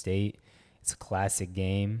Florida State. It's a classic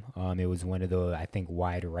game. It was one of the, I think,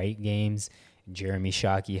 wide right games. Jeremy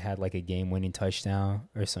Shockey had like a game-winning touchdown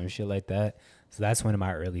or some shit like that. So that's one of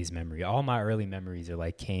my earliest memories. All my early memories are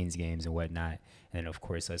like Canes games and whatnot. And, of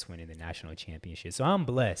course, us winning the national championship. So I'm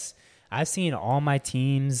blessed. I've seen all my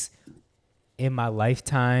teams in my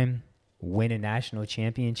lifetime win a national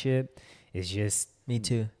championship. It's just Me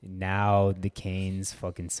too. now the Canes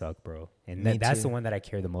fucking suck, bro. And Me that's too. the one that I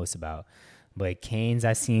care the most about. But Canes,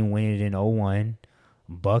 I seen win it in 01.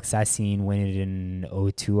 Bucks, I seen win it in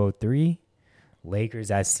 02, 03. Lakers,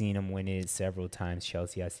 I seen them win it several times.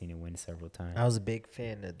 Chelsea, I seen it win several times. I was a big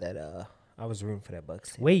fan of that. I was rooting for that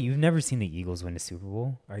Bucks team. Wait, you've never seen the Eagles win a Super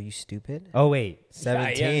Bowl? Are you stupid? Oh, wait.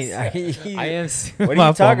 17. I am. What are my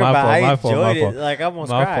you talking fault, about? I my fault, enjoyed my it. fault. Like I almost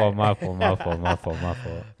My cried. fault. My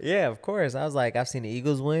fault. Yeah, of course. I was like, I've seen the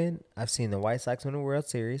Eagles win. I've seen the White Sox win the World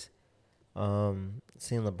Series.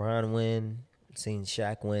 Seen LeBron win. Seen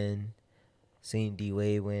Shaq win. Seen D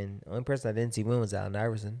Wade win. Only person I didn't see win was Allen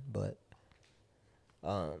Iverson. But,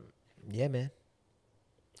 yeah, man.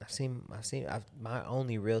 My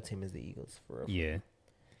only real team is the Eagles for real. Yeah.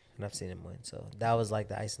 And I've seen them win. So that was like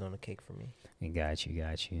the icing on the cake for me. Got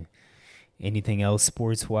you. Anything else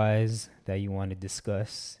sports-wise that you want to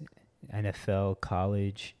discuss? NFL,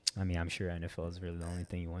 college? I mean, I'm sure NFL is really the only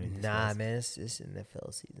thing you want to discuss. Nah, man, it's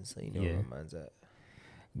NFL season, so you know Yeah. where my mind's at.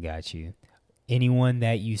 Got you. Anyone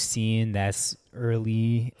that you seen that's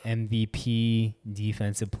early MVP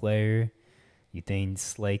defensive player? You think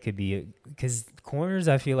Slay could be because corners?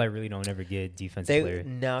 I feel like really don't ever get defensive player.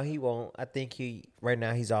 No, he won't. I think right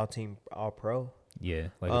now he's all pro. Yeah.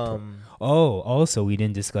 Like also we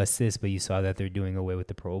didn't discuss this, but you saw that they're doing away with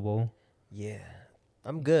the Pro Bowl. Yeah,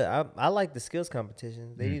 I'm good. I like the skills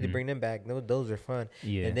competitions. They need to Mhm. bring them back. Those are fun.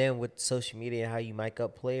 Yeah. And then with social media and how you mic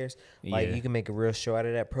up players, like Yeah. you can make a real show out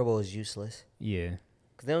of that. Pro Bowl is useless Yeah.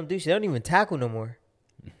 because they don't do shit. They don't even tackle no more.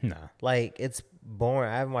 Nah. Like it's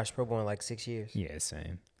boring. I haven't watched Pro Bowl in like 6 years. Yeah.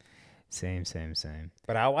 Same.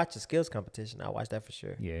 But I watch the skills competition. I watch that for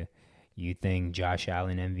sure. Yeah. You think Josh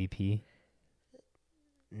Allen MVP?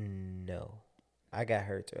 No, I got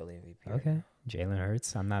Hurts early MVP. right Okay. now. Jalen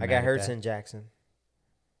Hurts. I'm not. I mad got at Hurts that. and Jackson.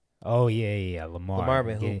 Oh yeah. Lamar. Lamar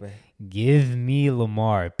been hooping. Give me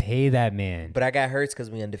Lamar. Pay that man. But I got Hurts because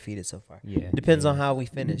we undefeated so far. Yeah. Depends on how we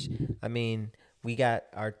finish. I mean, we got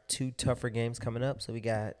our 2 tougher games coming up. So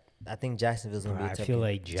I think Jacksonville's going to be a I tough feel game.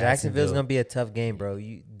 like Jacksonville's going to be a tough game, bro.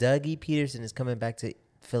 Dougie Peterson is coming back to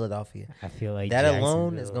Philadelphia. I feel like That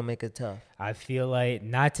alone is Jacksonville- going to make it tough. I feel like,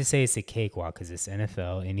 not to say it's a cakewalk because it's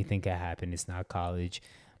NFL, anything can happen. It's not college,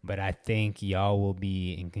 but I think y'all will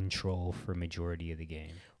be in control for majority of the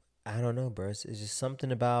game. I don't know, bro. It's just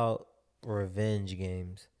something about revenge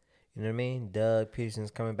games. You know what I mean? Doug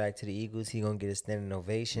Peterson's coming back to the Eagles. He going to get a standing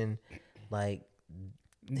ovation. Like,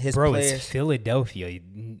 his Bro, players. it's Philadelphia.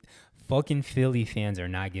 Fucking Philly fans are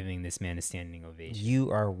not giving this man a standing ovation.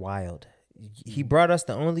 You are wild. He brought us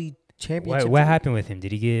the only championship. What happened with him?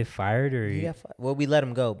 Did he get fired or? He got fired. Well, we let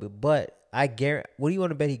him go, but I guarantee. What do you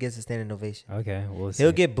want to bet he gets a standing ovation? Okay, we'll see.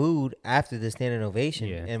 He'll get booed after the standing ovation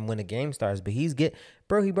Yeah. and when the game starts. But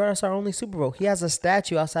he brought us our only Super Bowl. He has a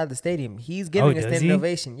statue outside the stadium. He's giving a does standing he?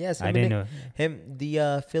 ovation. Yes, I didn't know.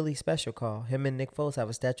 The Philly special call. Him and Nick Foles have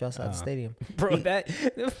a statue outside the stadium. Bro, that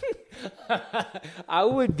I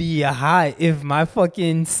would be hot if my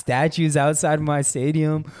fucking statue's outside my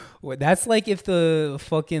stadium. That's like if the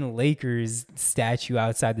fucking Lakers statue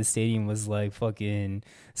outside the stadium was like fucking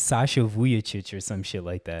Sasha Vujacic or some shit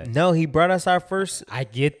like that. No, he brought us our first. I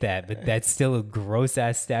get that, but that's still a gross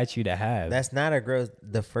ass statue to have. That's not a gross.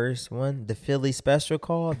 The first one, the Philly special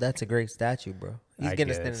call. That's a great statue, bro. He's I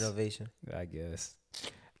getting a guess. standing ovation. I guess.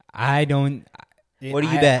 I don't. What do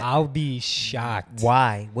you bet? I'll be shocked.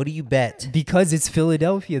 Why? What do you bet? Because it's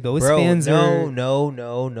Philadelphia. Those Bro, fans are.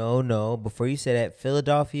 no. Before you say that,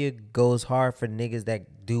 Philadelphia goes hard for niggas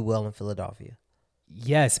that do well in Philadelphia.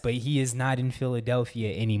 Yes, but he is not in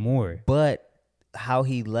Philadelphia anymore. But how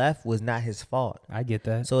he left was not his fault. I get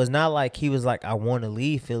that. So it's not like he was like, I want to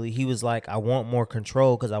leave Philly. He was like, I want more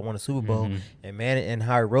control because I want a Super Bowl. And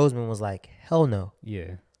Howard Roseman was like, hell no.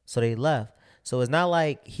 Yeah. So they left. So it's not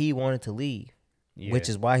like he wanted to leave, which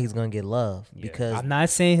is why he's going to get love. Yeah. Because I'm not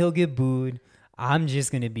saying he'll get booed. I'm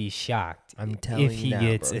just going to be shocked I'm telling if you he now,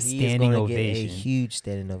 gets bro, a he is standing gonna get ovation. a huge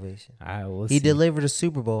standing ovation. All right, we'll He see. delivered a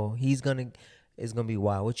Super Bowl. It's going to be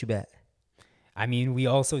wild. What you bet? I mean, we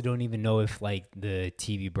also don't even know if like the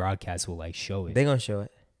TV broadcast will like show it. They're going to show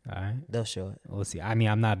it. All right, They'll show it. we'll see. I mean,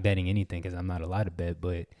 I'm not betting anything because I'm not allowed to bet,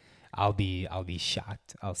 but I'll be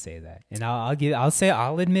shocked. I'll say that, and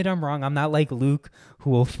I'll admit I'm wrong. I'm not like Luke who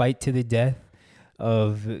will fight to the death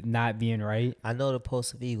of not being right. I know the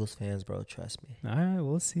Post of Eagles fans, bro. Trust me. All right,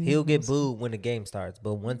 we'll see. He'll get We'll see. booed when the game starts.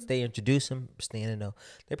 But once they introduce him, stand and know.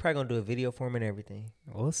 They're probably going to do a video for him and everything.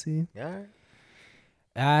 We'll see. All right.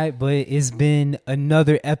 All right, but it's been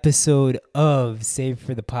another episode of Save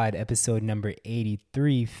for the Pod, episode number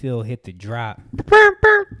 83. Phil, hit the drop.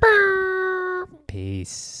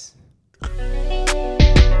 Peace.